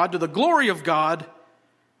power of God to the glory of God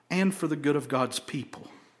and for the good of God's people.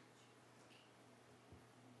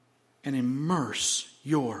 And immerse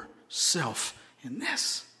yourself in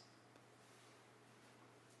this.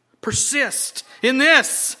 Persist in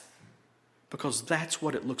this, because that's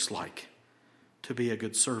what it looks like to be a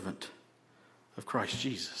good servant of Christ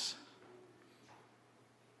Jesus.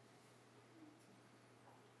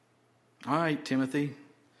 All right, Timothy.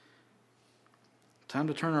 Time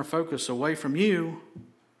to turn our focus away from you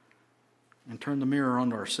and turn the mirror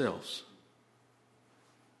onto ourselves.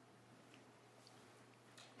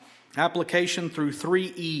 Application through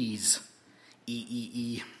 3 E's.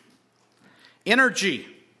 E. Energy,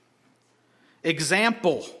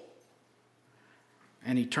 example,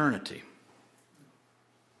 and eternity.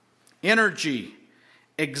 Energy,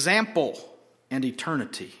 example, and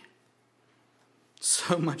eternity.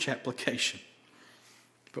 So much application.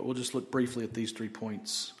 But we'll just look briefly at these 3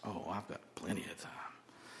 points. Oh, I've got plenty of time.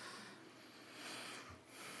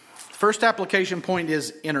 First application point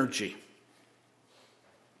is energy.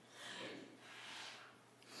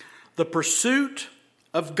 The pursuit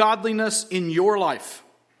of godliness in your life,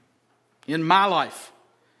 in my life,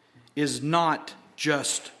 is not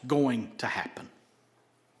just going to happen.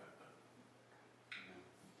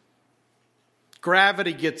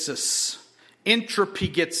 Gravity gets us. Entropy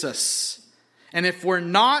gets us. And if we're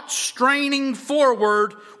not straining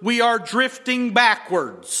forward, we are drifting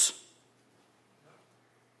backwards.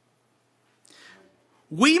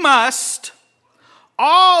 We must,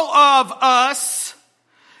 all of us,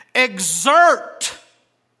 exert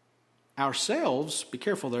ourselves. Be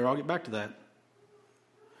careful there, I'll get back to that.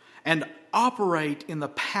 And operate in the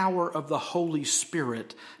power of the Holy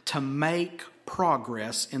Spirit to make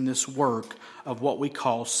progress in this work of what we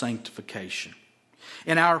call sanctification.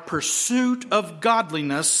 In our pursuit of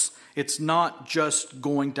godliness, it's not just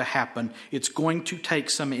going to happen. It's going to take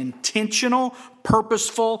some intentional,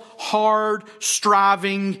 purposeful, hard,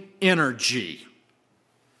 striving energy.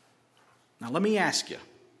 Now let me ask you,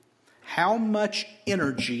 how much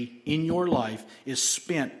energy in your life is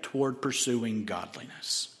spent toward pursuing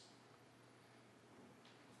godliness?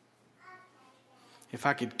 If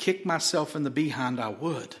I could kick myself in the behind, I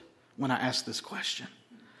would when I ask this question.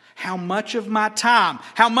 How much of my time,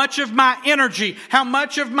 how much of my energy, how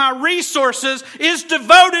much of my resources is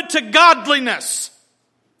devoted to godliness?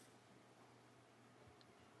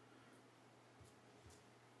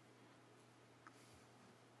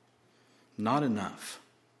 Not enough.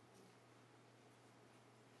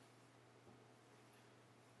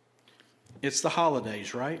 It's the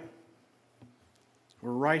holidays, right?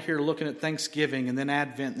 We're right here looking at Thanksgiving and then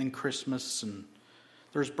Advent and then Christmas, and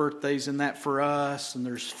there's birthdays in that for us, and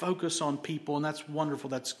there's focus on people, and that's wonderful,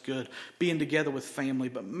 that's good. Being together with family,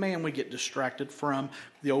 but man, we get distracted from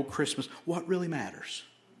the old Christmas. What really matters?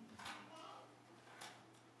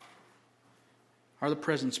 Are the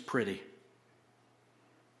presents pretty?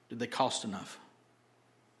 Did they cost enough?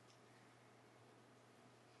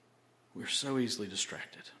 We're so easily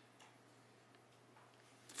distracted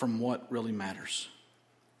from what really matters.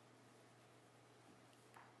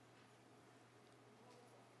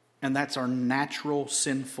 And that's our natural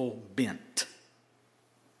sinful bent.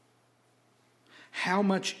 How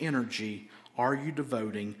much energy are you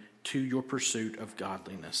devoting to your pursuit of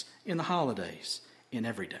godliness in the holidays, in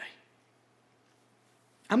every day?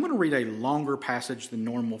 I'm going to read a longer passage than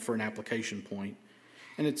normal for an application point.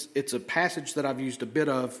 And it's a passage that I've used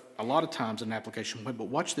a lot of times in an application point. But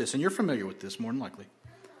watch this, and you're familiar with this more than likely.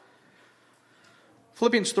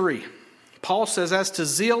 Philippians 3. Paul says, as to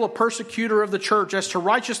zeal, a persecutor of the church, as to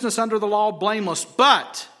righteousness under the law, blameless.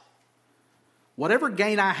 But whatever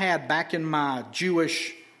gain I had back in my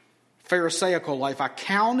Jewish Pharisaical life, I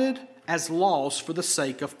counted as loss for the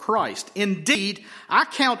sake of Christ. Indeed, I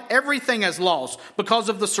count everything as loss because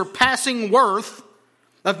of the surpassing worth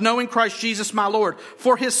of knowing Christ Jesus my Lord.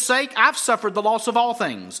 For his sake I've suffered the loss of all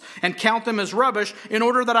things, and count them as rubbish, in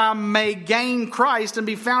order that I may gain Christ and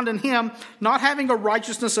be found in him, not having a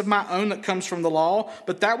righteousness of my own that comes from the law,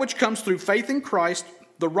 but that which comes through faith in Christ,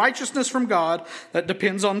 the righteousness from God that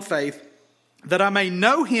depends on faith, that I may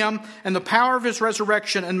know him and the power of his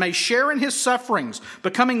resurrection, and may share in his sufferings,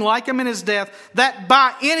 becoming like him in his death, that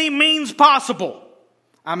by any means possible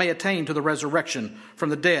I may attain to the resurrection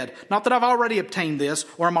from the dead. Not that I've already obtained this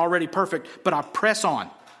or I'm already perfect, but I press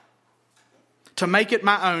on to make it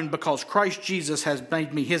my own, because Christ Jesus has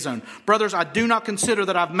made me his own. Brothers, I do not consider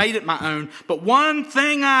that I've made it my own, but one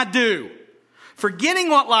thing I do, Forgetting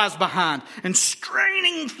what lies behind and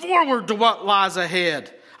straining forward to what lies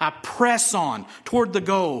ahead, I press on toward the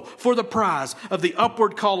goal for the prize of the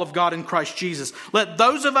upward call of God in Christ Jesus. Let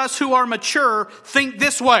those of us who are mature think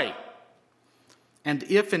this way. And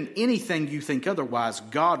if in anything you think otherwise,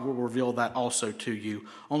 God will reveal that also to you.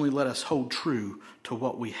 Only let us hold true to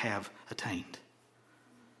what we have attained.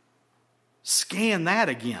 Scan that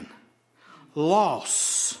again.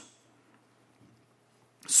 Loss.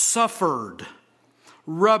 Suffered.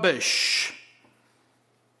 Rubbish.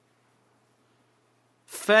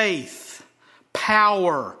 Faith.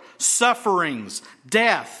 Power. Sufferings.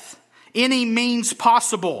 Death. Any means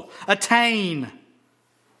possible. Attain.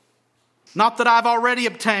 Not that I've already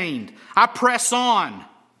obtained. I press on.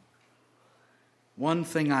 One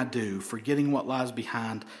thing I do, forgetting what lies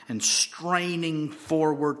behind and straining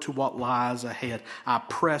forward to what lies ahead, I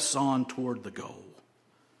press on toward the goal.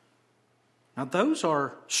 Now those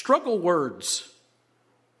are struggle words.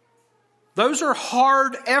 Those are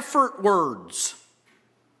hard effort words.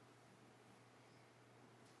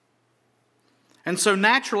 And so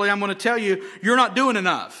naturally I'm going to tell you, you're not doing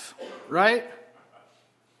enough, right?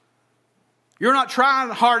 You're not trying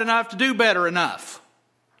hard enough to do better enough.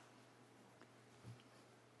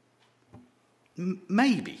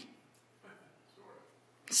 Maybe.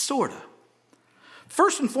 Sort of.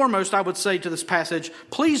 First and foremost, I would say to this passage,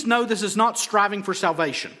 please know this is not striving for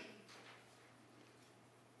salvation.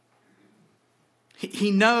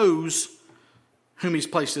 He knows whom he's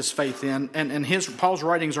placed his faith in, and Paul's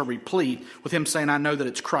writings are replete with him saying, I know that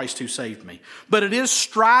it's Christ who saved me. But it is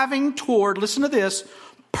striving toward, listen to this,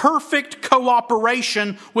 perfect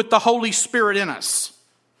cooperation with the Holy Spirit in us.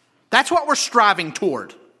 That's what we're striving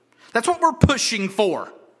toward. That's what we're pushing for.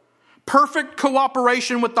 Perfect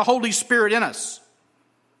cooperation with the Holy Spirit in us.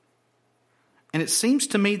 And it seems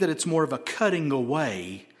to me that it's more of a cutting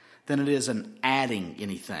away than it is an adding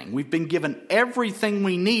anything. We've been given everything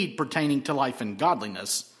we need pertaining to life and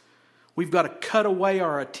godliness. We've got to cut away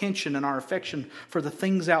our attention and our affection for the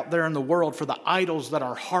things out there in the world, for the idols that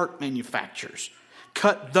our heart manufactures.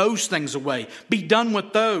 Cut those things away. Be done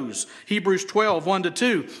with those. Hebrews 12,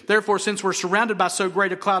 1-2. Therefore, since we're surrounded by so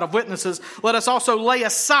great a cloud of witnesses, let us also lay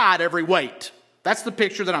aside every weight. That's the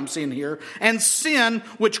picture that I'm seeing here. And sin,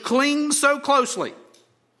 which clings so closely.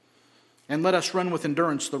 And let us run with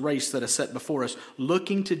endurance the race that is set before us,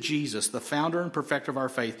 looking to Jesus, the founder and perfecter of our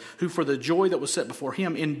faith, who for the joy that was set before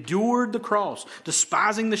him endured the cross,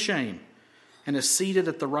 despising the shame, and is seated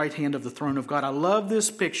at the right hand of the throne of God. I love this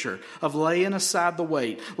picture of laying aside the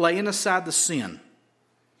weight, laying aside the sin.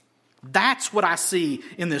 That's what I see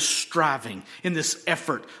in this striving, in this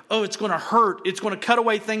effort. Oh, it's going to hurt. It's going to cut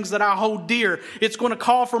away things that I hold dear. It's going to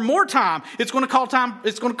call for more time. It's going to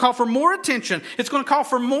call for more attention. It's going to call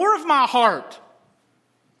for more of my heart.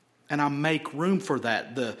 And I make room for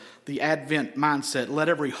that. The Advent mindset. Let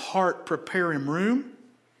every heart prepare him room.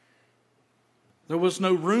 There was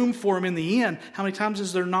no room for him in the end. How many times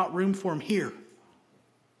is there not room for him here?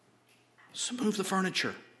 So move the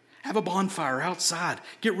furniture. Have a bonfire outside.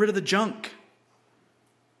 Get rid of the junk.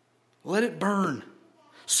 Let it burn.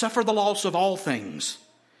 Suffer the loss of all things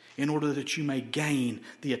in order that you may gain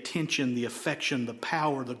the attention, the affection, the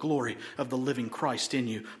power, the glory of the living Christ in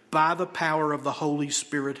you by the power of the Holy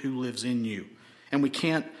Spirit who lives in you. And we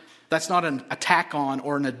can't, that's not an attack on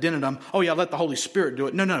or an addendum. Oh yeah, let the Holy Spirit do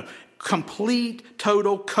it. No. Complete,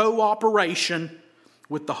 total cooperation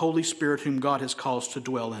with the Holy Spirit whom God has caused to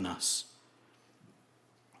dwell in us.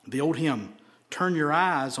 The old hymn, turn your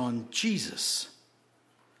eyes on Jesus.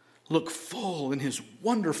 Look full in his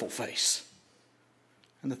wonderful face.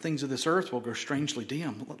 And the things of this earth will grow strangely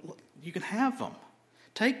dim. You can have them.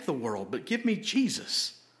 Take the world, but give me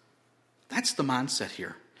Jesus. That's the mindset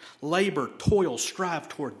here. Labor, toil, strive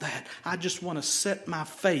toward that. I just want to set my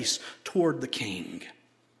face toward the King.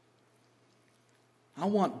 I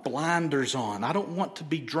want blinders on. I don't want to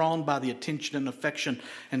be drawn by the attention and affection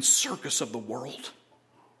and circus of the world.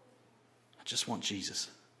 I just want Jesus.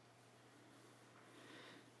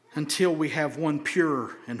 Until we have one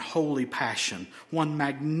pure and holy passion, one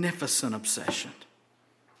magnificent obsession.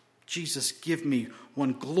 Jesus, give me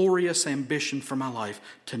one glorious ambition for my life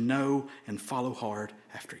to know and follow hard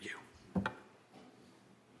after you.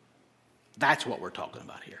 That's what we're talking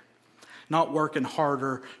about here. Not working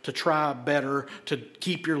harder to try better, to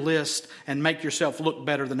keep your list and make yourself look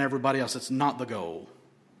better than everybody else. It's not the goal.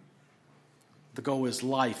 The goal is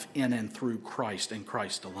life in and through Christ and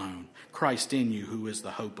Christ alone. Christ in you, who is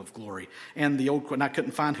the hope of glory. And the old quote, and I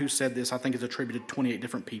couldn't find who said this. I think it's attributed to 28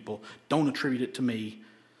 different people. Don't attribute it to me.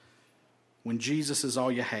 When Jesus is all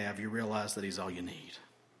you have, you realize that he's all you need.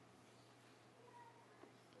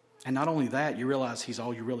 And not only that, you realize He's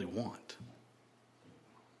all you really want.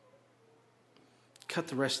 Cut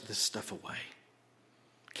the rest of this stuff away.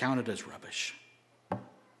 Count it as rubbish.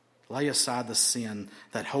 Lay aside the sin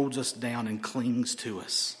that holds us down and clings to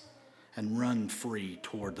us, and run free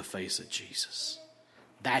toward the face of Jesus.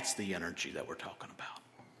 That's the energy that we're talking about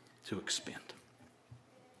to expend.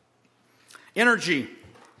 Energy.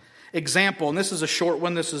 Example, and this is a short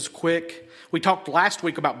one, this is quick. We talked last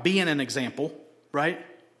week about being an example, right?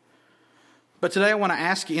 But today I want to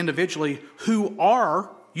ask you individually, who are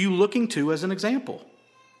you looking to as an example?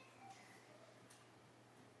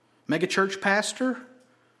 Mega church pastor?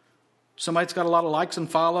 Somebody that's got a lot of likes and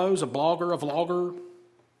follows? A blogger, a vlogger?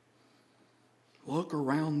 Look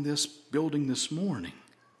around this building this morning.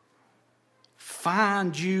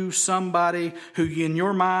 Find you somebody who in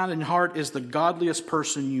your mind and heart is the godliest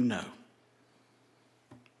person you know.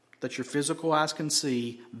 That your physical eyes can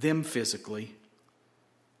see them physically.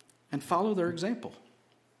 And follow their example.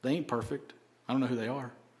 They ain't perfect. I don't know who they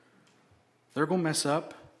are. They're going to mess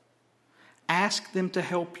up. Ask them to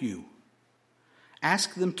help you.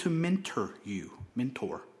 Ask them to mentor you.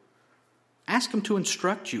 Mentor. Ask them to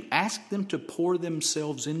instruct you. Ask them to pour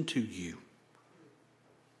themselves into you.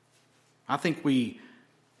 I think we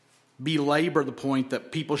belabor the point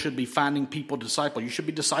that people should be finding people to disciple. You should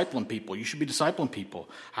be discipling people. You should be discipling people.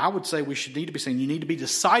 I would say we should need to be saying you need to be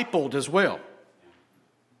discipled as well.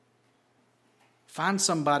 Find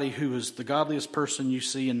somebody who is the godliest person you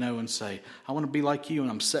see and know and say, I want to be like you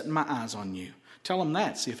and I'm setting my eyes on you. Tell them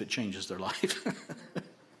that, see if it changes their life.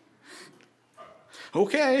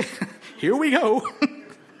 Okay, here we go.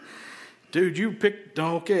 Dude, you picked,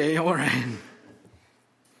 okay, all right.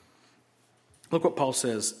 Look what Paul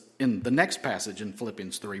says in the next passage in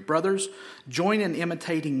Philippians 3. Brothers, join in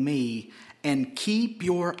imitating me and keep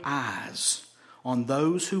your eyes on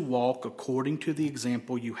those who walk according to the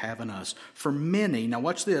example you have in us. For many, now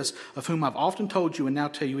watch this, of whom I've often told you and now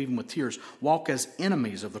tell you even with tears, walk as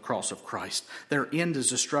enemies of the cross of Christ. Their end is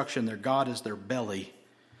destruction, their God is their belly,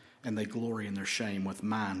 and they glory in their shame with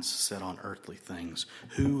minds set on earthly things.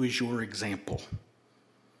 Who is your example?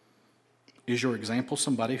 Is your example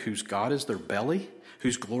somebody whose God is their belly,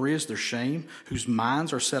 whose glory is their shame, whose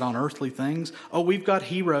minds are set on earthly things? Oh, we've got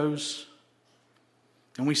heroes.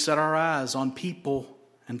 And we set our eyes on people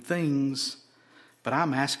and things. But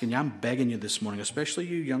I'm asking you, I'm begging you this morning, especially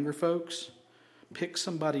you younger folks, pick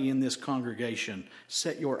somebody in this congregation,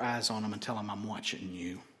 set your eyes on them and tell them I'm watching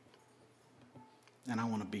you. And I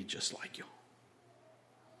want to be just like you.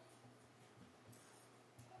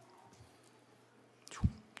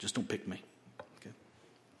 Just don't pick me. Okay?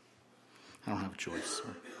 I don't have a choice.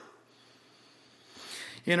 Sorry.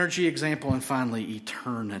 Energy, example, and finally,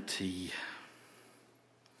 eternity.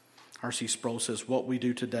 R.C. Sproul says, what we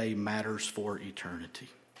do today matters for eternity.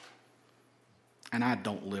 And I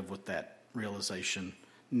don't live with that realization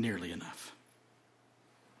nearly enough.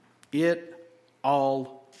 It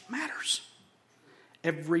all matters.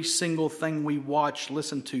 Every single thing we watch,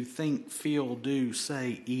 listen to, think, feel, do,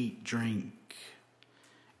 say, eat, drink.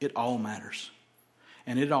 It all matters.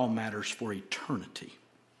 And it all matters for eternity.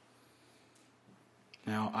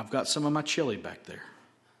 Now, I've got some of my chili back there.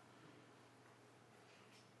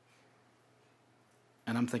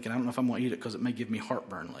 And I'm thinking, I don't know if I'm going to eat it because it may give me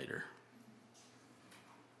heartburn later.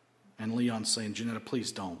 And Leon's saying, Janetta,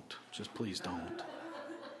 please don't. Just please don't.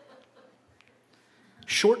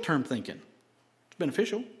 Short-term thinking. It's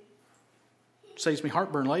beneficial. Saves me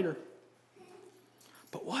heartburn later.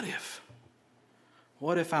 But what if?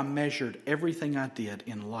 What if I measured everything I did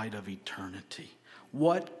in light of eternity?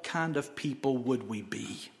 What kind of people would we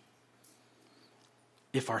be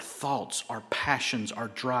if our thoughts, our passions, our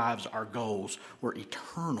drives, our goals were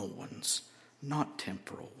eternal ones, not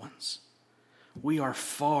temporal ones? We are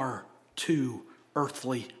far too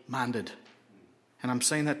earthly minded. And I'm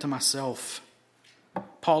saying that to myself.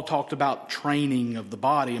 Paul talked about training of the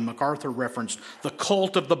body, and MacArthur referenced the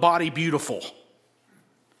cult of the body beautiful.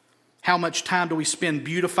 How much time do we spend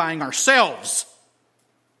beautifying ourselves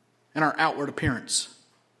and our outward appearance?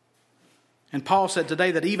 And Paul said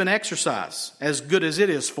today that even exercise, as good as it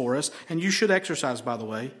is for us, and you should exercise, by the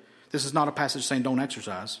way. This is not a passage saying don't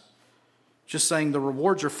exercise. Just saying the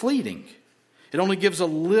rewards are fleeting. It only gives a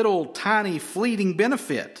little tiny fleeting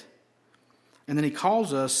benefit. And then he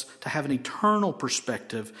calls us to have an eternal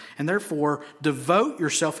perspective and therefore devote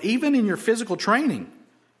yourself, even in your physical training,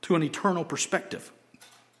 to an eternal perspective.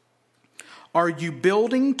 Are you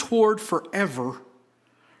building toward forever,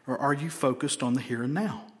 or are you focused on the here and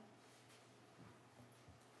now?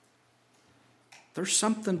 There's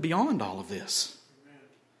something beyond all of this.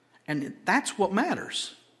 And that's what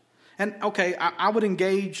matters. And okay, I would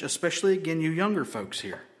engage, especially again, you younger folks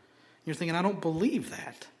here. You're thinking, I don't believe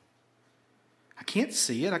that. I can't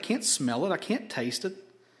see it. I can't smell it. I can't taste it.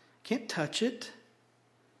 I can't touch it.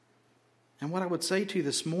 And what I would say to you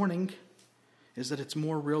this morning is that it's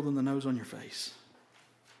more real than the nose on your face.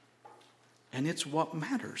 And it's what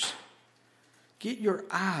matters. Get your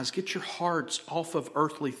eyes, get your hearts off of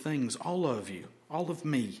earthly things, all of you, all of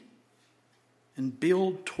me, and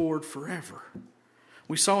build toward forever.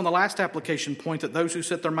 We saw in the last application point that those who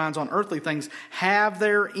set their minds on earthly things have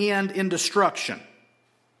their end in destruction,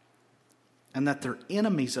 and that they're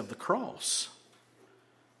enemies of the cross.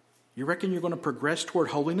 You reckon you're going to progress toward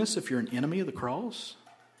holiness if you're an enemy of the cross?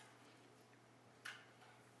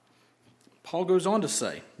 Paul goes on to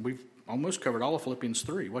say, we've almost covered all of Philippians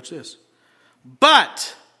 3. Watch this.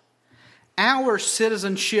 But our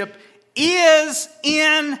citizenship is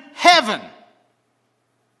in heaven,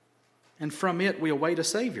 and from it we await a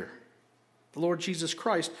Savior, the Lord Jesus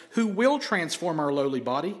Christ, who will transform our lowly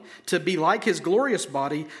body to be like his glorious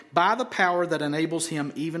body by the power that enables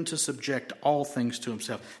him even to subject all things to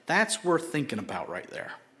himself. That's worth thinking about right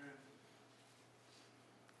there.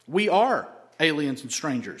 We are aliens and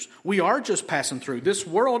strangers. We are just passing through. This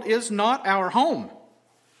world is not our home.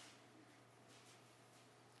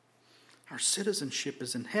 Our citizenship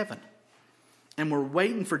is in heaven. And we're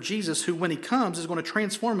waiting for Jesus, who, when he comes, is going to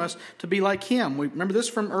transform us to be like him. We remember this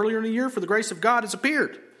from earlier in the year. For the grace of God has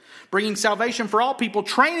appeared, bringing salvation for all people,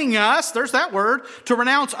 training us, there's that word, to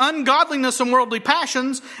renounce ungodliness and worldly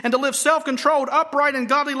passions, and to live self-controlled, upright, and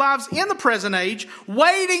godly lives in the present age,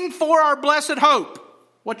 waiting for our blessed hope.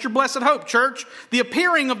 What's your blessed hope, church? The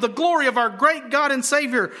appearing of the glory of our great God and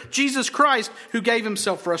Savior, Jesus Christ, who gave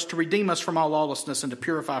himself for us to redeem us from all lawlessness and to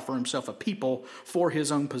purify for himself a people for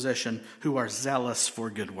his own possession who are zealous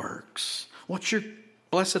for good works. What's your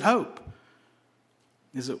blessed hope?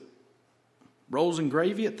 Is it rolls and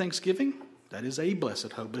gravy at Thanksgiving? That is a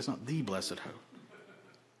blessed hope, but it's not the blessed hope.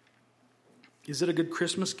 Is it a good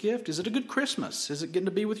Christmas gift? Is it a good Christmas? Is it getting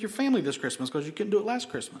to be with your family this Christmas because you couldn't do it last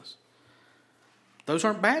Christmas? Those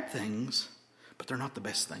aren't bad things, but they're not the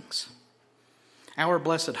best things. Our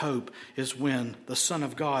blessed hope is when the Son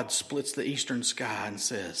of God splits the eastern sky and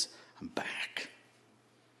says, I'm back.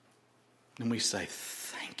 And we say,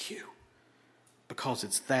 thank you. Because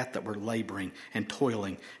it's that we're laboring and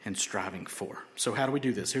toiling and striving for. So how do we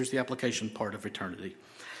do this? Here's the application part of eternity.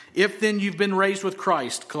 If then you've been raised with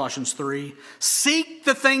Christ, Colossians 3, seek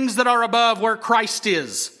the things that are above where Christ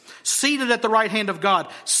is, seated at the right hand of God.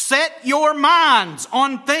 Set your minds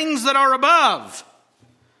on things that are above,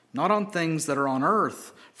 not on things that are on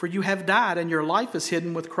earth. For you have died, and your life is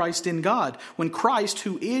hidden with Christ in God. When Christ,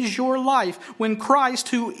 who is your life,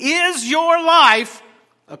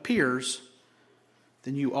 appears,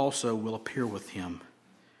 then you also will appear with him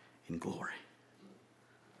in glory.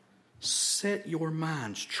 Set your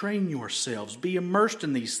minds, train yourselves, be immersed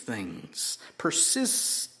in these things,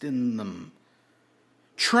 persist in them.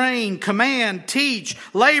 Train, command, teach,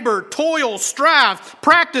 labor, toil, strive,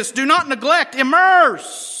 practice, do not neglect,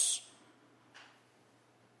 immerse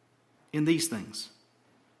in these things.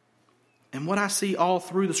 And what I see all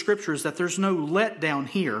through the scripture is that there's no letdown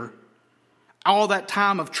here. All that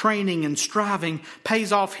time of training and striving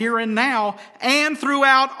pays off here and now and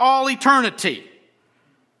throughout all eternity.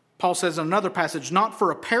 Paul says in another passage, not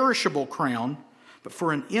for a perishable crown, but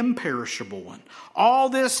for an imperishable one. All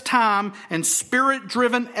this time and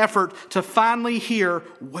spirit-driven effort to finally hear,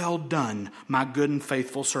 well done, my good and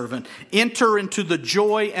faithful servant. Enter into the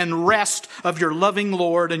joy and rest of your loving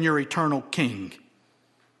Lord and your eternal King.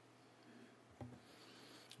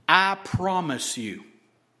 I promise you,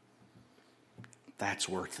 that's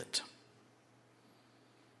worth it.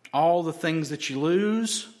 All the things that you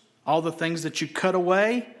lose, all the things that you cut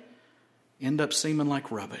away, end up seeming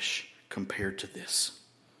like rubbish compared to this.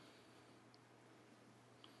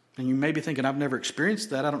 And you may be thinking, I've never experienced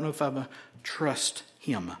that. I don't know if I trust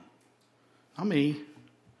him. Not me.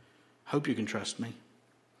 Hope you can trust me.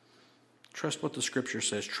 Trust what the scripture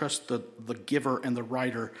says. Trust the giver and the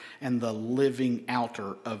writer and the living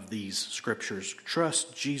outer of these scriptures.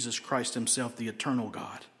 Trust Jesus Christ himself, the eternal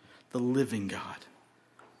God, the living God,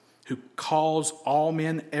 who calls all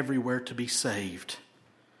men everywhere to be saved,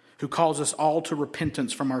 who calls us all to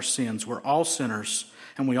repentance from our sins. We're all sinners,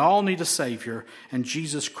 and we all need a Savior, and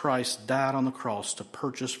Jesus Christ died on the cross to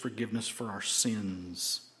purchase forgiveness for our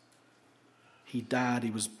sins. He died,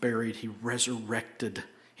 he was buried, he resurrected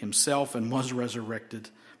himself and was resurrected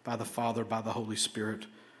by the Father, by the Holy Spirit.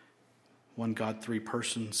 One God, three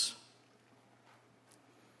persons.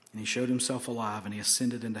 And he showed himself alive, and he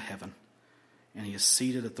ascended into heaven, and he is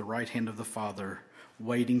seated at the right hand of the Father,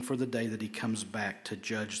 waiting for the day that he comes back to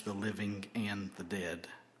judge the living and the dead.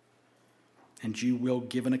 And you will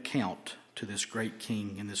give an account to this great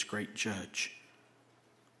king and this great judge.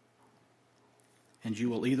 And you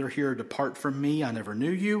will either hear, "Depart from me, I never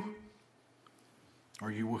knew you,"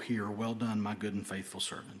 or you will hear, "Well done, my good and faithful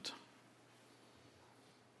servant."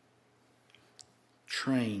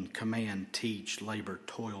 Train, command, teach, labor,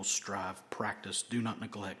 toil, strive, practice, do not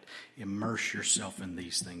neglect. Immerse yourself in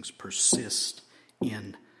these things. Persist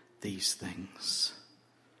in these things.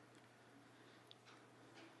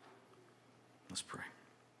 Let's pray.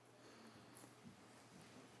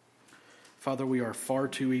 Father, we are far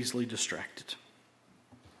too easily distracted.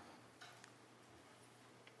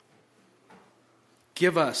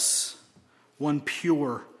 Give us one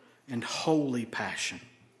pure and holy passion.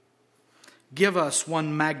 Give us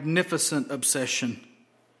one magnificent obsession.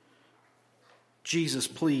 Jesus,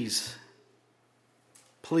 please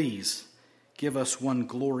give us one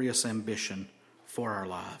glorious ambition for our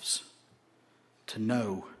lives, to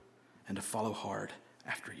know and to follow hard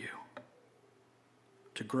after you,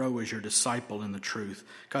 to grow as your disciple in the truth.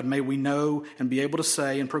 God, may we know and be able to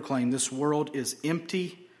say and proclaim this world is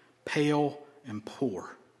empty, pale, and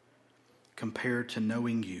poor compared to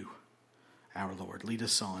knowing you, our Lord. Lead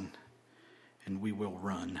us on, and we will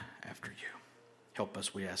run after you. Help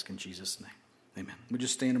us, we ask in Jesus' name. Amen. We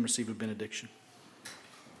just stand and receive a benediction.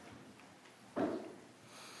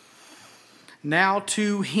 Now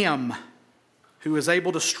to him who is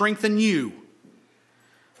able to strengthen you,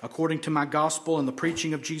 according to my gospel and the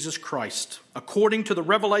preaching of Jesus Christ, according to the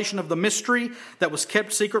revelation of the mystery that was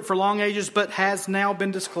kept secret for long ages, but has now been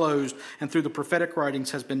disclosed, and through the prophetic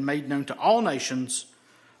writings has been made known to all nations,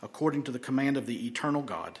 according to the command of the eternal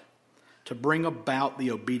God, to bring about the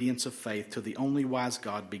obedience of faith to the only wise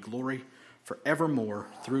God, be glory forevermore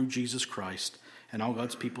through Jesus Christ. And all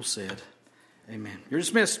God's people said, amen. You're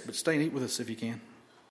dismissed, but stay and eat with us if you can.